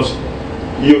miracle because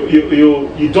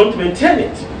you don't maintain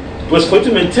it. Because for you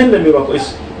to maintain the miracle,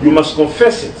 is you must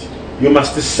confess it, you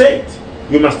must say it,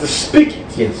 you must speak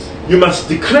it, Yes. you must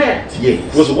declare it. Yes.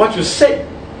 Because what you say,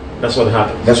 that's what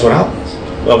happens. That's what happens.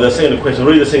 Well, the second question.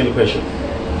 Read the second question.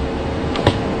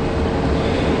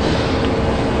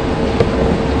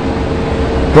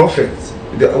 Prophet,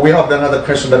 we have another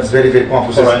question that's very, very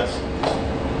powerful. All right.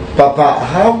 Papa,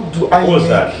 how do I Who was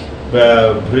make...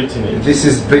 that? Brittany. This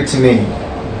is Brittany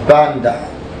Banda.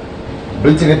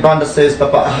 Brittany Banda says,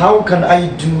 Papa, how do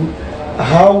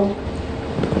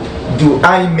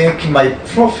I make my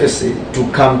prophecy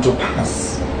to come to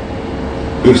pass?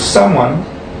 If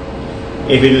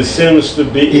it seems to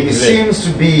be if it seems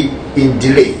to be in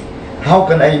delay, how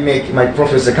can I make my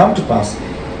prophecy come to pass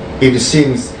if it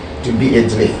seems to be a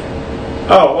delay?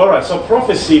 Oh, all right. So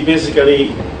prophecy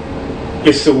basically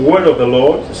is the word of the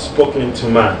Lord spoken to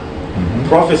man.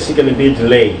 Prophecy can be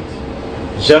delayed.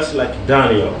 Just like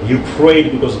Daniel, he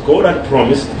prayed because God had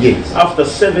promised. Yes. After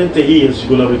 70 years,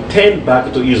 you're going to return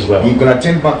back to Israel. You're going to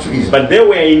turn back to Israel. But they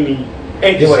were in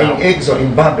exile. They were in exile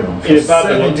in Babylon for In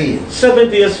Babylon. 70 years.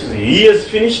 70 years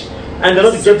finished, and they're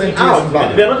not 70 getting years out. in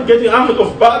Babylon. They're not getting out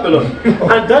of Babylon.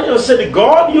 And Daniel said,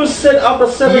 God, you said after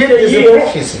 70 Yet there's a years,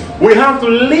 prophecy. we have to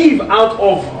leave out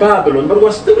of Babylon. But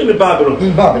we're still in Babylon.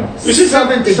 In Babylon. You see, some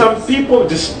 70 years. people,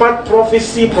 despite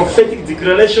prophecy, prophetic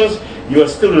declarations, you are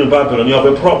still in Babylon. You have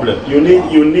a problem. You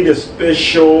need a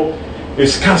special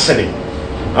counseling.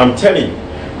 I'm telling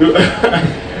you.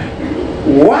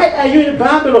 Why are you in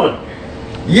Babylon?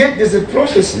 Yet there's a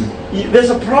prophecy. There's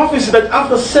a prophecy that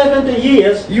after 70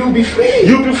 years, You'll be free.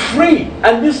 you'll be free.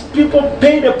 And these people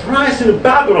pay the price in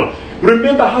Babylon.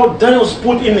 Remember how Daniel was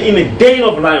put in a den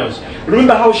of lions.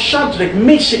 Remember how Shadrach,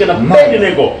 Meshach, and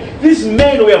Abednego, these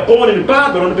men were born in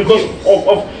Babylon because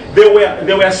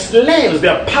they were slaves.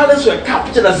 Their parents were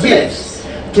captured as slaves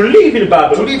to live in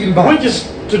Babylon, which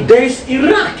is today's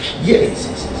Iraq.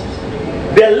 Yes.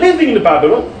 They are living in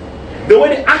Babylon. The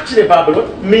word actually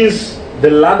Babylon means the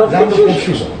land of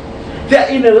confusion. They are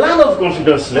in a land of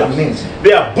confusion, slaves. Amazing.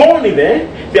 They are born in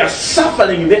there, they are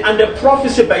suffering there, and the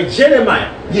prophecy by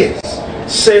Jeremiah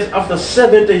says after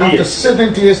 70 years, After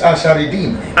 70 years I shall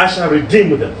redeem. I shall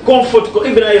redeem them.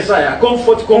 Even Isaiah,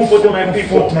 comfort my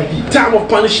people. Time of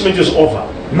punishment is over.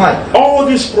 All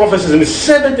these prophecies in the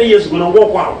 70 years are going to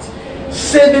walk out.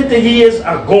 70 years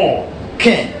are gone.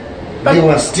 They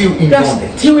were still in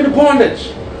bondage. Still in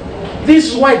bondage.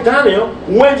 This is why Daniel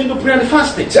went into prayer and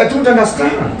fasting. I don't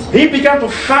understand. He began to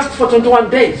fast for 21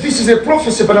 days. This is a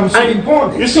prophecy, but I'm still in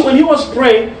bondage. You see, when he was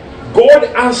praying, God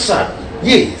answered.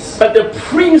 Yes. But the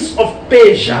prince of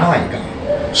Persia My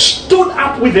God. stood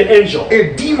up with the angel,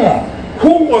 A demon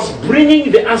who was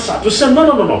bringing the answer to say,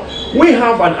 no. We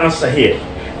have an answer here.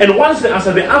 And what is the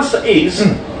answer? The answer is,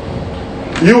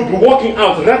 you'll be walking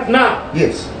out right now.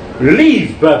 Yes.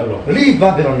 Leave Babylon. Leave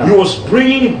Babylon now. He was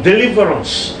bringing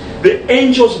deliverance. The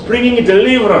angels bringing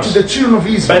deliverance. To the children of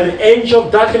Israel. But the angel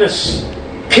of darkness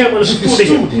came and stood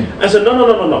him and said,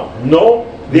 no.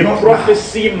 The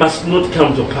prophecy must not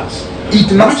come to pass.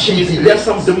 It must be delayed. There are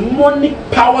some demonic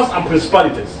powers and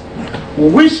principalities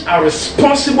which are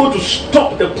responsible to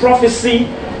stop the prophecy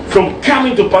from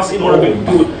coming to pass in order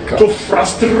to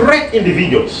frustrate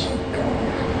individuals.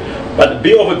 But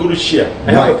be of a good cheer.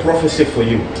 I have a prophecy for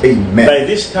you. Amen. By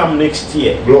this time next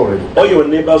year, Glory. all your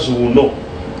neighbors will know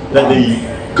that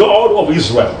the God of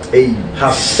Israel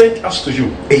has sent us to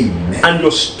you. Amen. And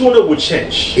your story will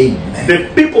change. Amen.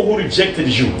 The people who rejected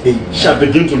you shall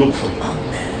begin to look for you.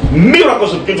 Amen.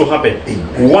 Miracles will begin to happen.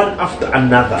 Amen. One after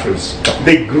another.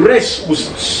 The grace will,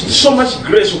 so much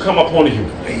grace will come upon you.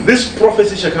 Amen. This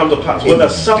prophecy shall come to pass. Whether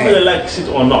somebody likes it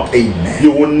or not. Amen.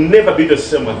 You will never be the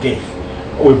same again.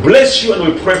 We bless you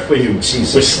and we pray for you. We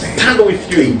stand with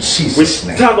you. We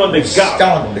stand on the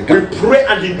gap. We pray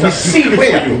and intercede for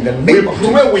you. We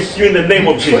pray with you in the name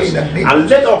of Jesus. And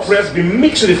let our prayers be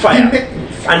mixed with fire.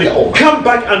 and fire. come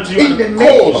back unto you In the and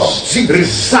name cause of Jesus.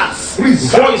 results,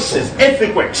 Results. voices,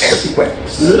 earthquakes,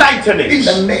 Earthquakes. lightnings.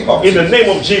 In the name of In the Jesus.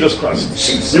 name of Jesus Christ,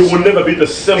 Jesus. you will never be the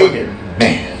same again.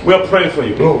 Amen. We are praying for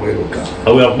you. Glory to God.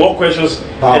 And we have more questions,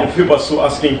 Powerful. and people are still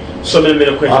asking so many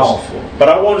questions. Powerful. But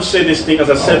I want to say this thing, as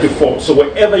I said before. So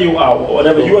wherever you are,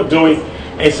 whatever you are doing,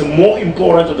 it's more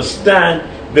important to understand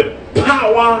the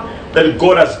power that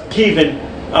God has given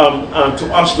to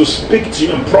us to speak to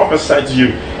you and prophesy to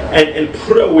you and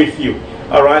pray with you.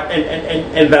 All right,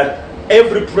 and that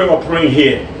every prayer we're praying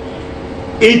here,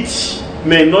 it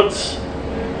may not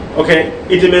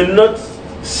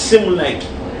seem like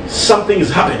something is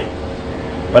happening,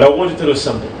 but I want you to know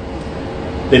something.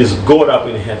 There is God up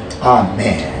in heaven.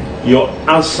 Amen. Your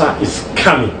answer is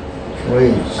coming,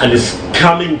 Praise. and it's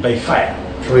coming by fire.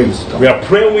 Praise God. We are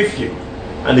praying with you,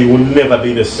 and it will never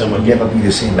be the same again. Never be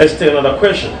the same. Let's take another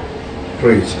question.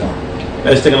 Praise God.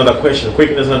 Let's take another question.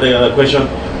 Quickly, let's take another question.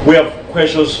 We have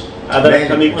questions that are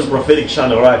coming on prophetic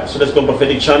channel, right? So let's go on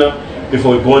prophetic channel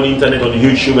before we go on the internet, on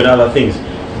YouTube, and other things.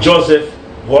 Joseph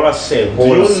Bora said, do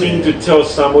you need to tell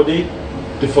somebody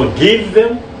to forgive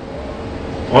them?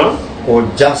 Huh? Or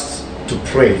just to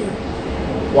pray?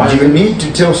 Why? Do you need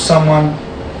to tell someone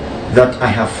that I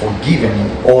have forgiven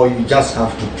you, or you just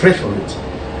have to pray for it?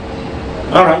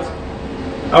 All right.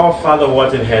 Our Father who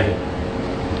art in heaven,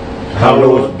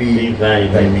 Hallowed be thy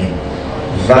name.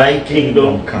 Thy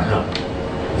kingdom come.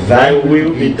 Thy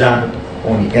will be done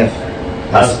on earth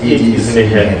as it is in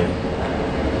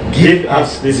heaven. Give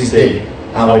us this day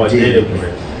our daily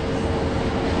bread,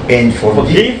 and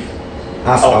forgive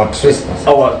us our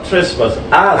trespasses,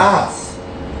 as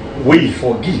we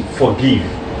forgive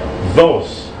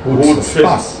those who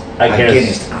trespass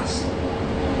against us.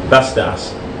 That's the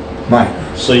answer.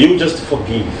 Mine. So you just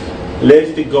forgive,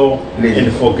 let it go,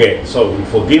 and forget. So we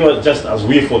forgive us just as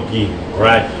we forgive,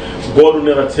 right? God will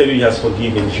never tell you He has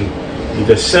forgiven you. In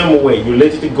the same way you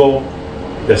let it go,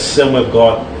 the same way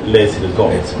God lets it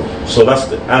go. So that's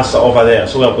the answer over there.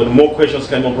 So we have got more questions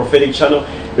coming on prophetic channel.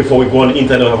 Before we go on the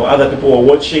internet, we have other people who are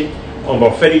watching on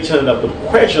prophetic channel that have got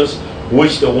questions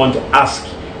which they want to ask.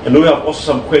 And we have also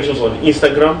some questions on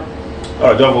Instagram.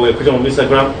 Alright, do you have a question on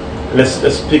Instagram?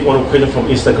 Let's pick one question from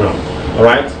Instagram.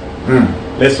 Alright?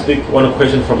 Let's pick one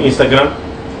question from Instagram.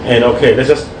 And okay, let's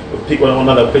just pick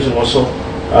another question also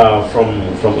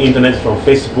from internet, from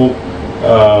Facebook.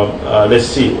 Let's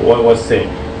see what's saying.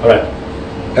 Alright.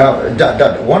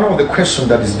 That one of the questions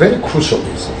that is very crucial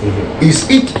is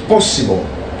it possible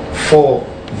for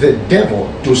the devil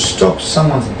to stop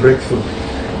someone's breakthrough?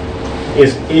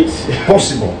 Is it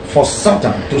possible for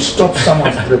Satan to stop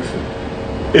someone's breakthrough?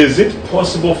 Is it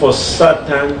possible for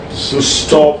Satan to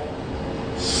stop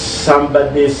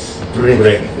somebody's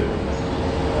breakthrough?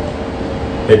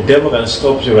 The devil can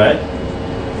stop you, right?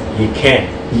 He can.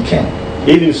 He can.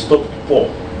 He even stop people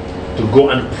to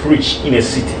go and preach in a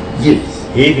city. Yes.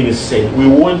 He even said, we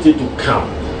wanted to come.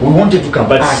 We wanted to come.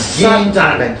 But again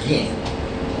Satan and again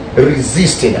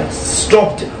resisted us,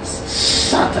 stopped us.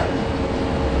 Satan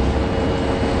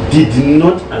did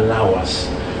not allow us,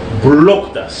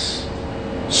 blocked us.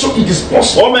 So it is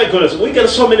possible. Oh my goodness, we get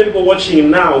so many people watching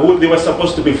now who they were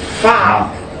supposed to be far,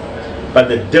 but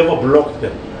the devil blocked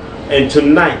them. And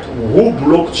tonight, who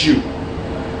blocked you?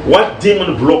 What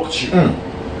demon blocked you?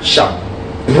 Shall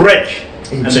break,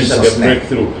 and there shall be a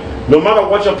breakthrough. No matter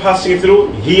what you're passing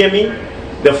through, hear me,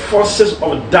 the forces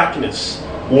of darkness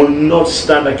will not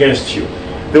stand against you.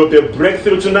 There will be a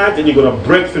breakthrough tonight, and you're going to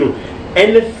break through.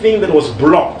 Anything that was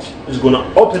blocked is going to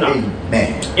open up.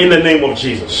 Amen. In the name of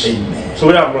Jesus. Amen. So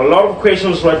we have a lot of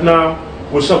questions right now.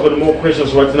 We'll start with more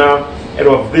questions right now. And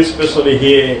we have this person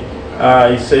here.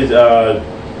 He says,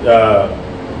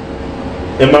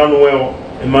 Emmanuel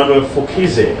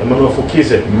Fokize.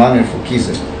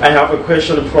 I have a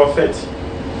question, Prophet.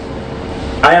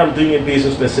 I am doing a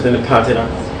business with a certain partner,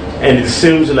 and it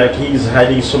seems like he is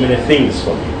hiding so many things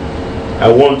from me. I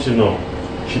want to know,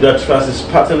 should I trust his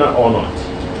partner or not?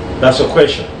 That's a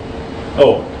question.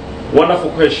 Oh,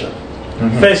 wonderful question.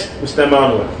 First, Mr.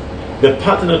 Emmanuel, the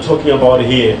partner talking about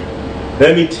here,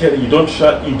 let me tell you, you don't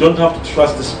have to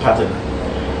trust this partner.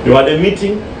 You had a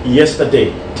meeting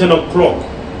yesterday, 10 o'clock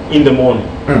in the morning.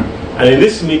 And in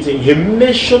this meeting, he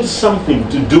mentioned something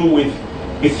to do with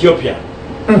Ethiopia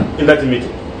in that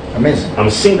meeting. Amazing. I'm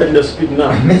seeing that in the spirit now.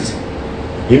 Amazing.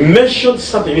 He mentioned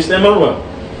something, Mr. Emmanuel.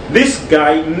 This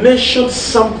guy mentioned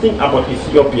something about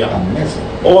Ethiopia. Amazing.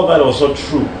 All that was not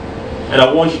true. And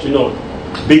I want you to know,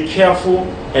 be careful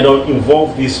and don't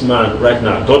involve this man right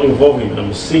now. Don't involve him.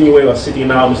 I'm seeing you where you are sitting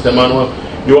now, Mr. Emmanuel.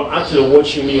 You are actually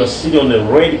watching me. You are sitting on a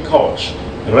red couch.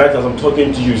 And right as I'm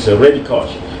talking to you, it's a red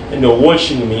couch. And you're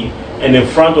watching me. and in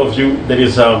front of you there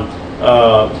is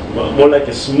more like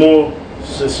a small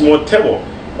table.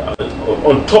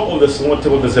 On top of the small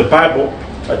table there's a Bible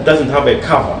that doesn't have a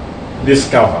cover. This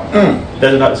cover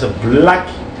doesn't have, it's a black.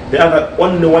 The other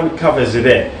only one cover is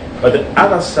there, but the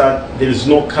other side there is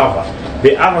no cover.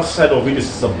 The other side of it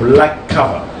is a black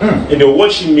cover, and you're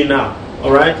watching me now.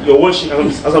 All right, you're watching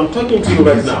as I'm talking to you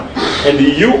right now, and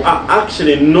you are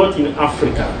actually not in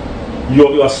Africa.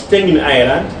 You are staying in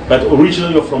Ireland, but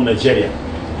originally you're from Nigeria.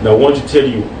 And I want to tell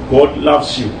you, God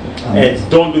loves you, and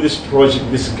don't do this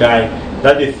project. This guy,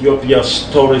 that Ethiopia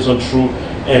story is not true,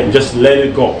 and just let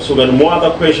it go. So, there are more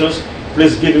other questions.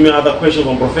 Please give me other questions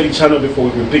on Prophetic Channel before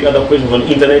we pick other questions on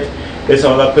internet. There's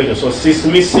some other questions. So, Sis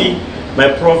Missy, my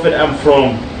prophet, I'm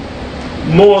from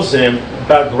Muslim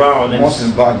background,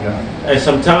 and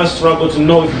sometimes struggle to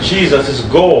know if Jesus is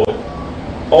God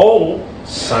or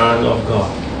Son of God.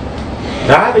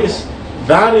 That is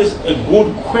a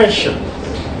good question.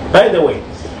 By the way,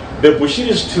 the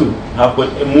Bushiris too have got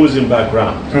a Muslim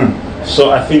background,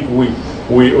 so I think we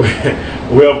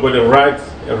have got a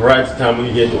right time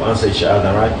here to answer each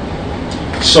other, right?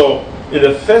 So, in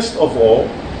the first of all,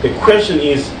 the question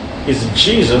is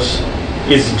Jesus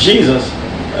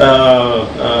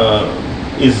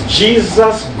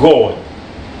God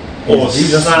or is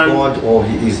Jesus Son? God or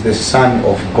he is the Son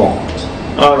of God?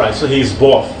 All right, so he is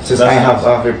both. Says I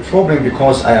have a problem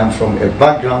because I am from a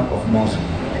background of Muslim.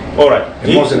 All right,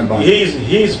 he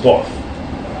is both.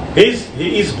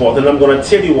 He is both, and I'm going to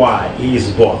tell you why he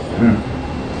is both.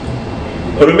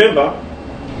 Remember,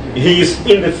 he is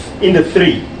in the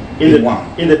three, in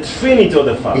the Trinity of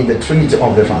the Father. In the Trinity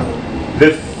of the Father.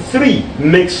 The three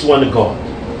makes one God.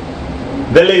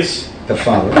 There is the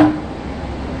Father,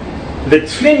 the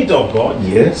Trinity of God,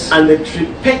 yes, and the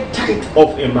tripartite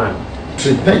of a man.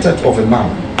 Tripartite of a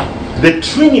man. The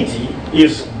Trinity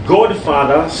is God,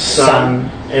 Father, Son,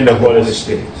 and the Holy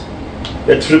Spirit.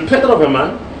 The tripartite of a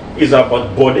man is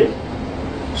about body,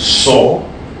 soul,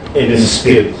 and the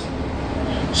spirit.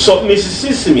 So,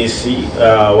 Mrs. Missy,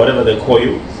 whatever they call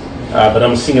you, but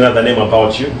I'm singing another name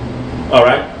about you. All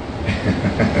right.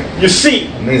 You see,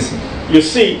 amazing. You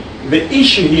see, the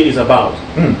issue here is about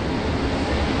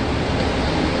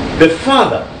the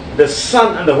Father, the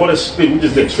Son, and the Holy Spirit, which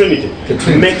is the Trinity,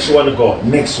 makes one God.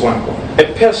 Makes one God.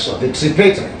 A person. The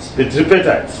tripartite. The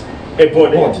tripartite. A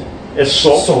body, a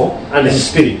soul, and a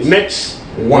spirit makes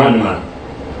one man.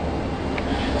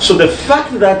 So the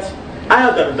fact that I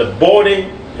have got the body,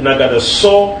 and I got the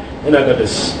soul, and I got the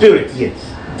spirit, yes,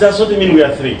 does not mean we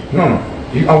are three. No.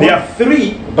 There are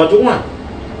three, but one.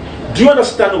 Do you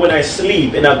understand when I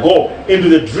sleep and I go into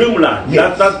the dreamland?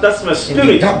 Yes. That's my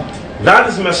spirit. That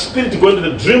is my spirit going to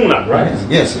the dreamland, right?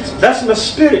 Yes. That's my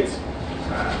spirit.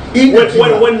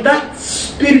 When that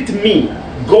spirit me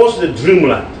goes to the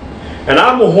dreamland, and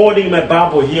I'm holding my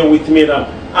Bible here with me, and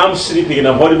I'm sleeping and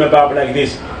I'm holding my Bible like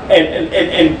this,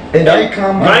 and I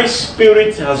come, my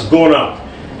spirit has gone out.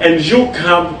 And you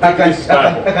come to I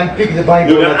can pick the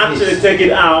Bible. You can actually take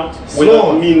it out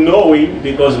without me knowing,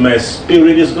 because my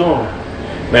spirit is gone.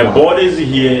 My body is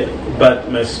here, but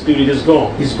my spirit is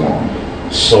gone. It's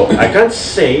gone. So I can't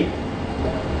say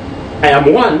I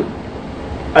am one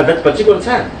at that particular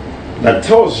time. That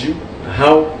tells you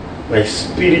how my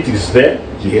spirit is there.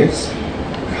 Yes.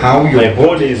 How your my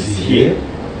body is here.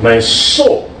 My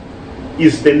soul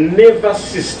is the nervous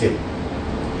system.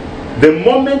 The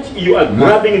moment you are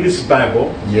grabbing this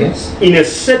Bible, yes, in a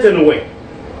certain way,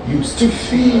 you still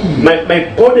feel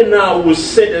my body now will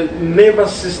say the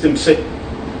nervous system say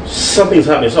something's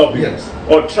happening. So I'll be, yes,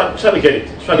 or try to get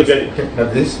it,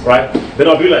 like this, right? Then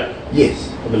I'll be like, yes,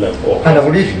 I'll be like, oh, and I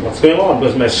will leave you. What's going on?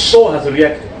 Because my soul has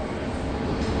reacted.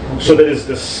 Okay. So there is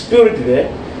the spirit there,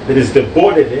 there is the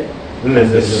body there, and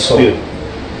there's the spirit,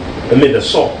 and then the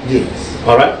soul. Yes.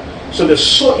 All right. So the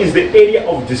soul is the area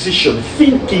of decision,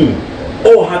 thinking.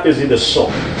 All happens in the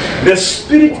soul. The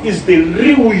spirit is the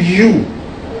real you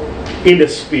in the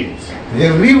spirit.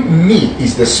 The real me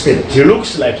is the spirit. He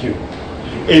looks like you.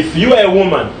 If you are a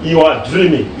woman, you are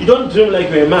dreaming. You don't dream like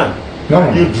you're a man.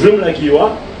 No. You dream like you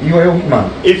are. You are a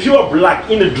woman. If you are black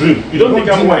in a dream, you don't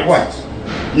become white.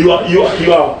 You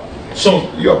are. So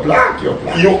you're black. You're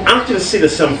black. You actually see the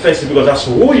same face because that's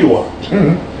who you are.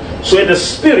 Mm-hmm. So in the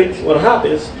spirit, what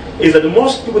happens is that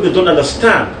most people, they don't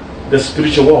understand the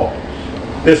spiritual world.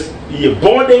 There's your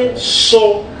body,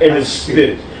 soul, and the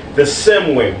spirit. The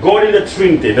same way. God in the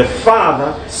Trinity, the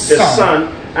Father, the Son,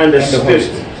 and the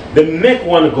Spirit. They make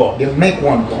one God. They make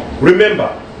one God. Remember,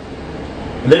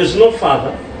 there is no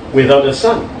Father without the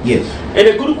Son. Yes. And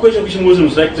a good question which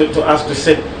Muslims like to ask, to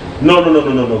say, no.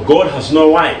 God has no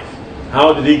wife.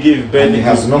 How did he give birth? And he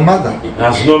has no mother.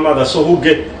 Has no mother. So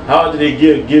how did he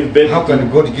give birth? How can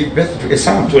God give birth to a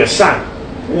son? To a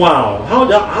son. Wow.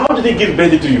 How did he give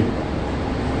birth to you?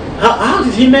 How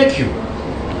did he make you?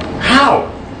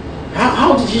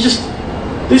 How did he just?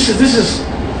 This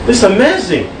is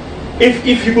amazing. If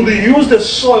he could use the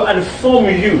soil and form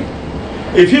you,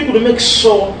 if he could make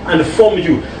soil and form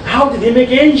you, how did he make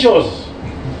angels?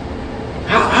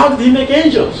 How did he make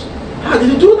angels? How did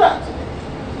he do that?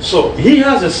 So he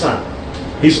has a son,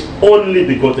 his only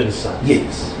begotten son.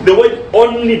 Yes. The word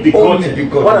only begotten. Only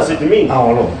begotten. What does it mean?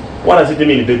 Our Lord. What does it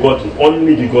mean, begotten?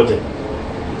 Only begotten.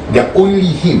 The only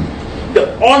him.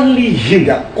 The only him.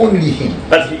 The only him.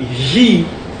 That he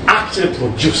actually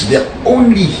produced. The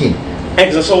only him.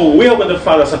 Exactly. So we have got the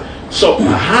Father, Son. So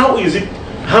how does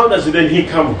it then he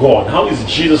come God? How is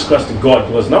Jesus Christ God?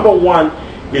 Because number one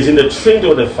is in the Trinity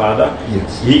of the Father.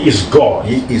 Yes. He is God.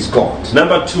 He is God.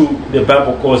 Number two, the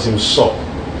Bible calls him Son.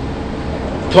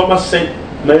 Thomas said,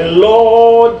 my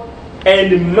Lord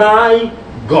and my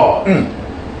God.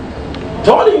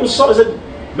 Told him so. He said,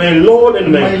 my Lord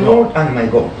and my God. Lord and my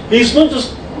God. He's not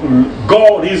just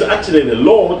God, he's actually the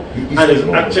Lord, and he's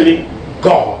actually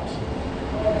God.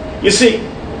 You see,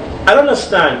 I don't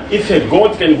understand if a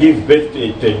God can give birth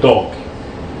to a dog.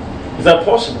 Is that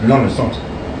possible? No, it's not.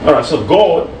 Alright, so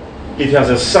God, if he has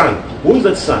a son, who is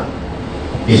that son?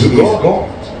 He is God.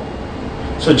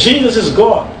 So Jesus is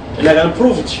God, and I can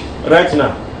prove it to you right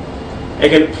now. I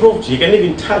can prove to you. He can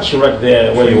even touch you right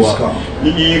there where you are.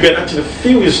 You can actually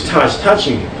feel his touch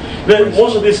touching you. Then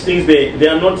most of these things, they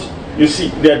are not, you see,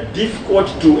 they are difficult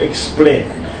to explain.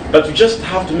 But you just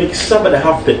have to make somebody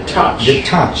have the touch. The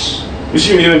touch. You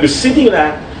see, you may be sitting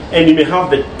there and you may have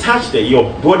the touch there.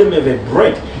 Your body may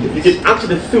vibrate. Yes. You can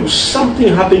actually feel something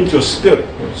happening to your spirit.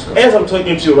 As I'm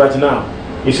talking to you right now,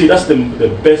 you see, that's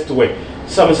the best way.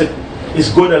 Someone said, is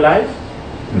God alive?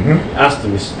 Asked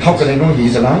me. How can I know he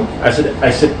is alive? I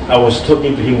said, I was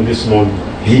talking to him this morning.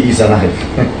 He is alive.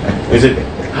 He said,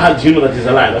 how do you know that he's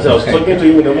alive? I said, I was talking to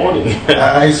him in the morning.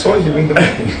 I saw him in the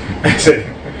morning. I said,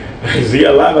 is he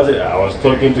alive? I said, I was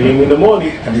talking to him in the morning.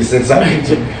 And he said something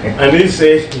to me. And he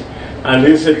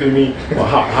said to me, well,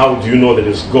 how do you know that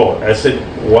it's God? I said,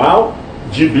 wow,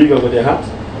 do you believe about the heart?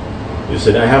 He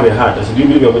said, I have a heart. I said, do you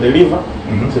believe about the liver?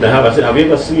 He said, I have. I said, have you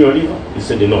ever seen your liver? He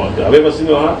said, no. Have you ever seen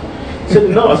your heart? He said,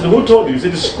 no. I said, who told you? He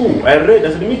said, it's school. I read.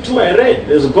 I said, me too, I read.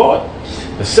 There's God.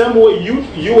 The same way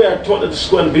you were taught at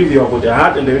school and believe you have the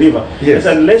heart and the liver. Yes. I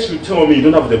said, unless you tell me you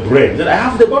don't have the brain. I said, I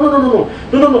have the brain.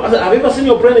 No. I said, have you ever seen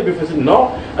your brain before? I said, no.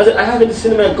 I said, I haven't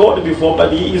seen my God before,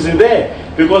 but he is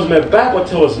there. Because my Bible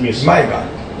tells me so. My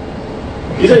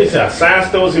God. He said,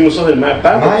 science tells him so, that my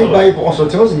Bible also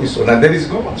tells me so, that there is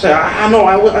God. I said, I know,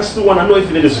 I still want to know if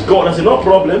there is God. I said, no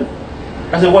problem.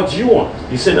 I said, what do you want?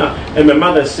 He said, and my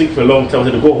mother is sick for a long time.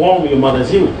 I said, go home, your mother is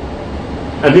healed.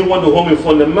 And he wanted to home and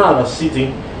found the mother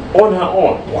sitting on her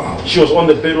own. Wow. She was on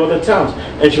the bed all the time,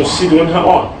 and she was sitting on her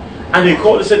own. And he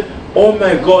called and said, oh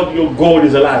my God, your God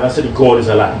is alive. I said, God is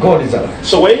alive. God is alive.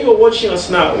 So when you're watching us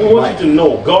now, we want you to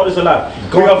know God is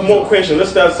alive. We have more questions.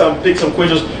 Let's pick some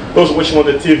questions. Those watching on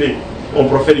the TV, on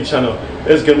Prophetic Channel.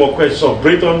 Let's get more questions. So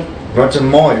Britton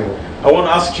Moyo, I want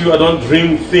to ask you, I don't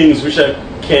dream things which I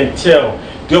can't tell.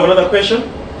 Do you have another question?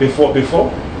 Before?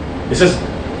 It says,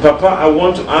 Papa, I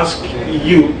want to ask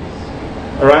you.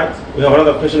 Alright, we have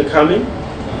another question coming.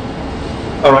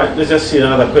 Alright, let's just see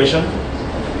another question.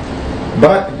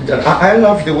 But I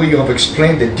love the way you have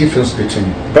explained the difference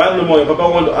between. Brother Moyo, Papa, I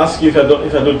want to ask you if I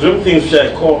don't dream things which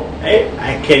I call,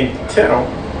 I can tell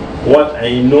what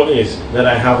I know is that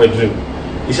I have a dream.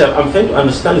 He said, I'm trying to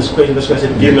understand this question. That's why I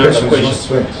said, give me another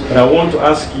question. But I want to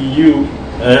ask you,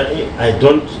 I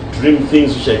don't dream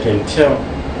things which I can tell.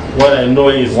 What I know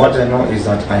is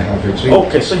that I have a dream.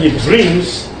 Okay, so he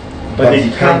dreams, but he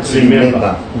can't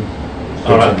remember.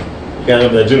 Alright. You can't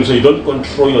remember the dream. So you don't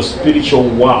control your spiritual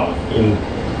world in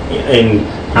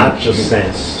actual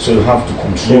sense. So you have to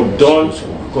control. You don't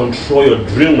control your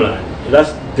dreamland.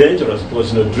 That's dangerous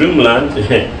because in a dreamland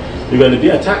you're going to be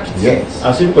attacked. Yes.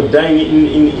 I've seen people dying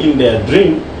in their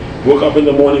dream. Woke up in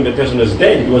the morning, the person is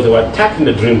dead because they were attacked in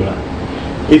the dreamland.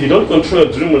 If you don't control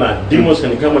your dreamland, demons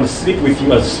can come and sleep with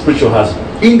you as a spiritual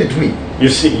husband. In the dream. You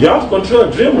see, you have to control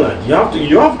your dreamland. You have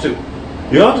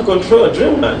to control your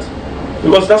dreamland.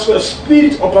 Because that's where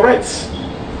spirit operates.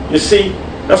 You see,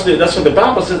 that's what the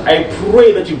Bible says. I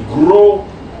pray that you grow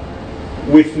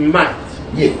with might.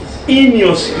 Yes. In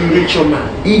your spiritual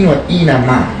man. In your inner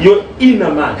man. Your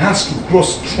inner man has to grow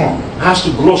strong. Has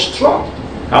to grow strong.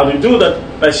 How do you do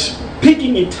that? By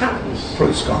speaking in tongues.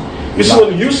 Praise God. You see,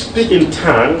 when you speak in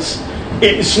tongues,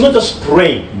 it's not just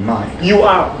praying. You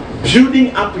are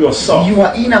building up yourself. You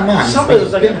are inner man. Somebody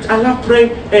was like, I love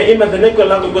praying in my vernacular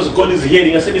language because God is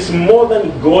hearing. I said, it's more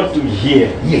than God to hear.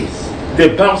 Yes. The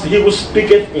Bible says, he who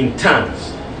speaketh in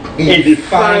tongues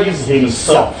edifies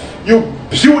himself. You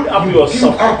build up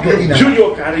yourself. You build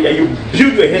your career. You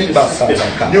build your health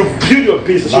system. You build your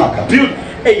business.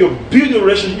 You build your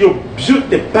relationship. You build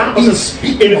the Bible says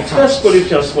in 1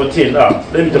 Corinthians 14.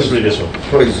 Let me just read this one.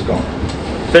 Praise God.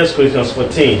 1 Corinthians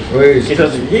 14. Praise it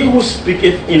says, he who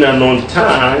speaketh in unknown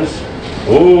tongues.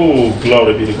 Oh,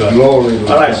 glory be to God. Glory be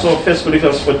to Alright, God. so 1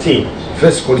 Corinthians 14.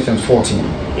 1 Corinthians 14.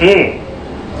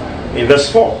 In verse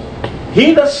 4.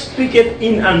 He that speaketh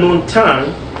in unknown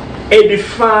tongue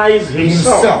edifies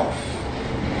himself.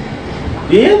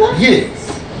 You hear that?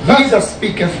 Yes. He that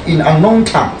speaketh in unknown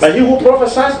tongues. But he who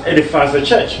prophesies edifies the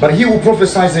church. But he who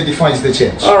prophesies edifies the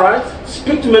church. Alright.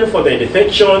 Speak to men for their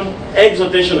edification,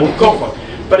 exhortation, and comfort.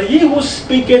 But he who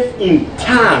speaketh in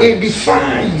tongues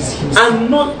edifies himself. And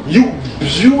not you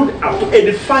build up. To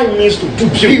edify means to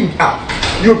build up.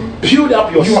 You build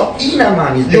up yourself. Your inner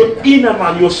man is your inner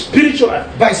man, your spiritual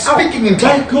life. By speaking in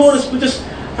tongues. By God, just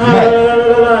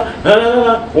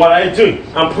what are you doing?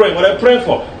 I'm praying. What are you praying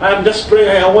for? I'm just praying.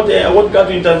 I want God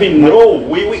to intervene. No,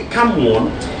 we come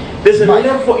on. There's a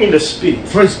level in the spirit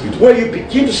where you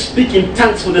begin to speak in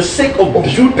tongues for the sake of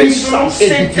building some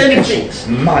certain things.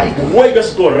 Where you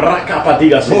just go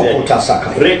rakapadiga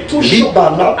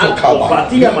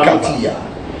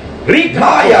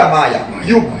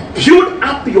you build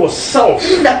up yourself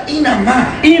in the inner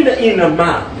man. In the inner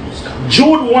man.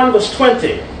 Jude 1 verse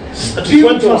 20.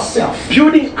 Build yourself.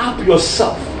 Building up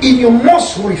yourself in your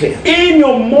most holy faith. In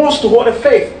your most holy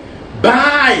faith.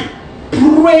 By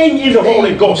praying in the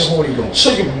Holy Ghost.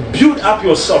 So you build up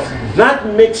yourself. That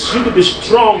makes you to be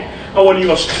strong. And when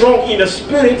you are strong in the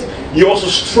spirit, you're also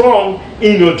strong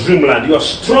in your dreamland. You are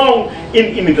strong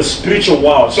in the spiritual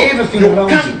world. So everything you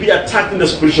can't be attacked in the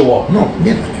spiritual world. No,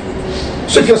 never.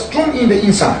 So if you're strong in the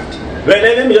inside.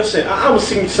 Let me just say, I'm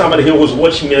seeing somebody here who's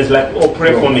watching me and is like, oh,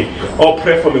 pray for me. Oh,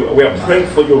 pray for me. We are praying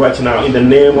for you right now in the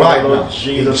name of the Lord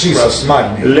Jesus Christ.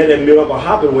 Let a miracle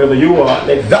happen wherever you are.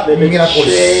 Let that miracle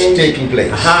is taking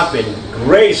place. Happen.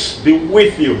 Grace be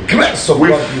with you. Grace of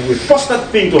God be with you. Force that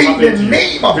thing to happen to you. In the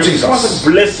name of Jesus. Force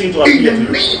that blessing to appear to you.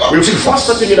 We force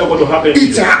that thing that going to happen to you.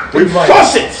 We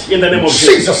force it in the name of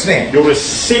Jesus. Name. You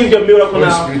receive your miracle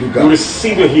now. You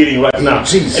receive your healing right now. And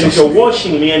if you're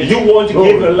watching me and you want to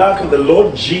give your life to the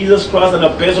Lord Jesus Christ and a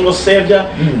personal Savior,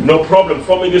 no problem.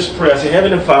 For me this prayer. Say,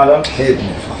 Heavenly Father,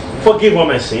 forgive all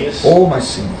my sins. All my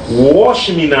sins. Wash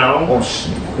me now. Wash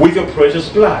me. With your precious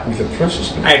blood. With your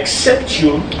precious blood. I accept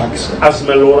you as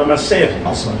my Lord and my Savior.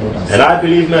 And I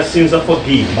believe my sins are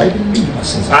forgiven. I believe my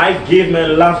sins are I give my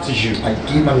life to you. I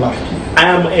give my life to you. I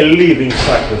am a living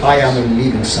sacrifice. I am a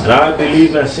living sacrifice. And I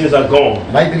believe my sins are gone.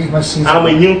 And I believe my sins I'm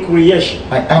a new creation.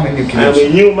 I am a new creation. I'm a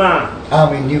new man.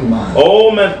 I'm a new man.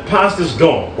 All my past is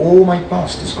gone. All my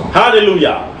past is gone.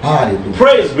 Hallelujah. Hallelujah.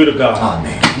 Praise be to God.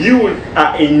 Amen. You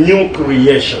are a new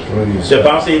creation. Praise the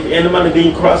Bible says, if any man be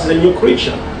in Christ is a new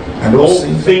creature. And all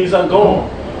things are gone.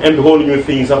 And behold, new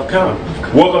things have come.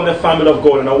 Welcome the family of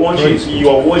God. And I want you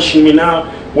are watching me now,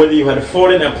 whether you had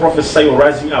fallen and prophesy, you're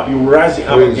rising up. You're rising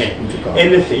up again.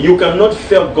 Anything. You cannot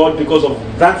fail God because of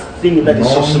that thing that is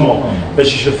so small that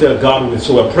you should fail God with.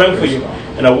 So we're praying for you.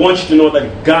 And I want you to know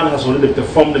that God has already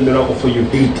performed the miracle for you.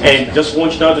 And just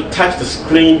want you now to touch the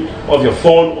screen of your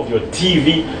phone, of your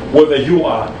TV, wherever you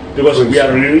are. Because we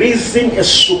are releasing a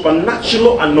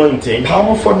supernatural anointing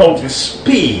of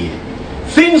speed.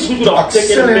 Things which would have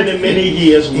taken many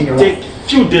years will take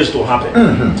few days to happen.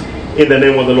 In the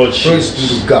name of the Lord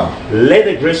Jesus. Let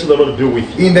the grace of the Lord be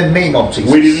with you. In the name of Jesus.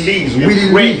 We release, we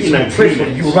pray in agreement for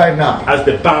you right now. As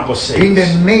the Bible says. In the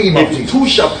name of Jesus. If two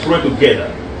shall pray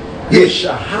together, you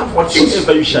shall have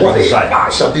whatsoever you shall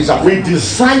desire. We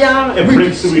desire a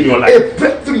breakthrough in your life. A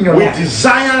breakthrough in your life. We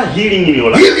desire healing in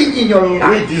your life. Healing in your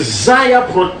life. We desire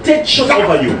protection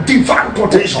over you. Divine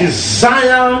protection. We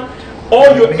desire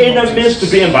all your enemies to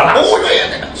be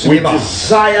embarrassed. We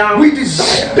desire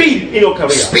speed in your career.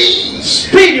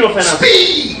 Speed in your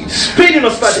finances. Speed in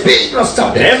your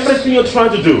studies. Everything you're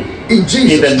trying to do in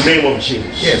Jesus. In the name of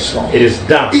Jesus. Yes, Lord. It is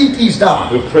done. It is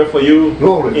done. We pray for you.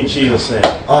 Glory in Jesus' name.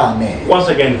 Amen. Once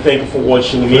again, thank you for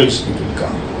watching me.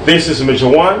 This is Major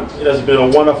One. It has been a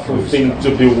wonderful thing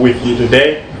to be with you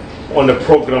today on the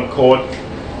program called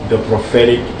The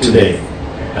Prophetic Today.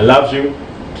 I love you.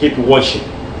 Keep watching.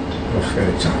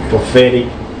 Prophetic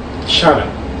channel.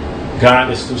 God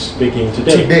is still speaking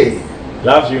today.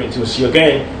 Loves you until we see you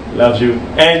again. Loves you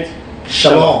and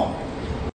shalom.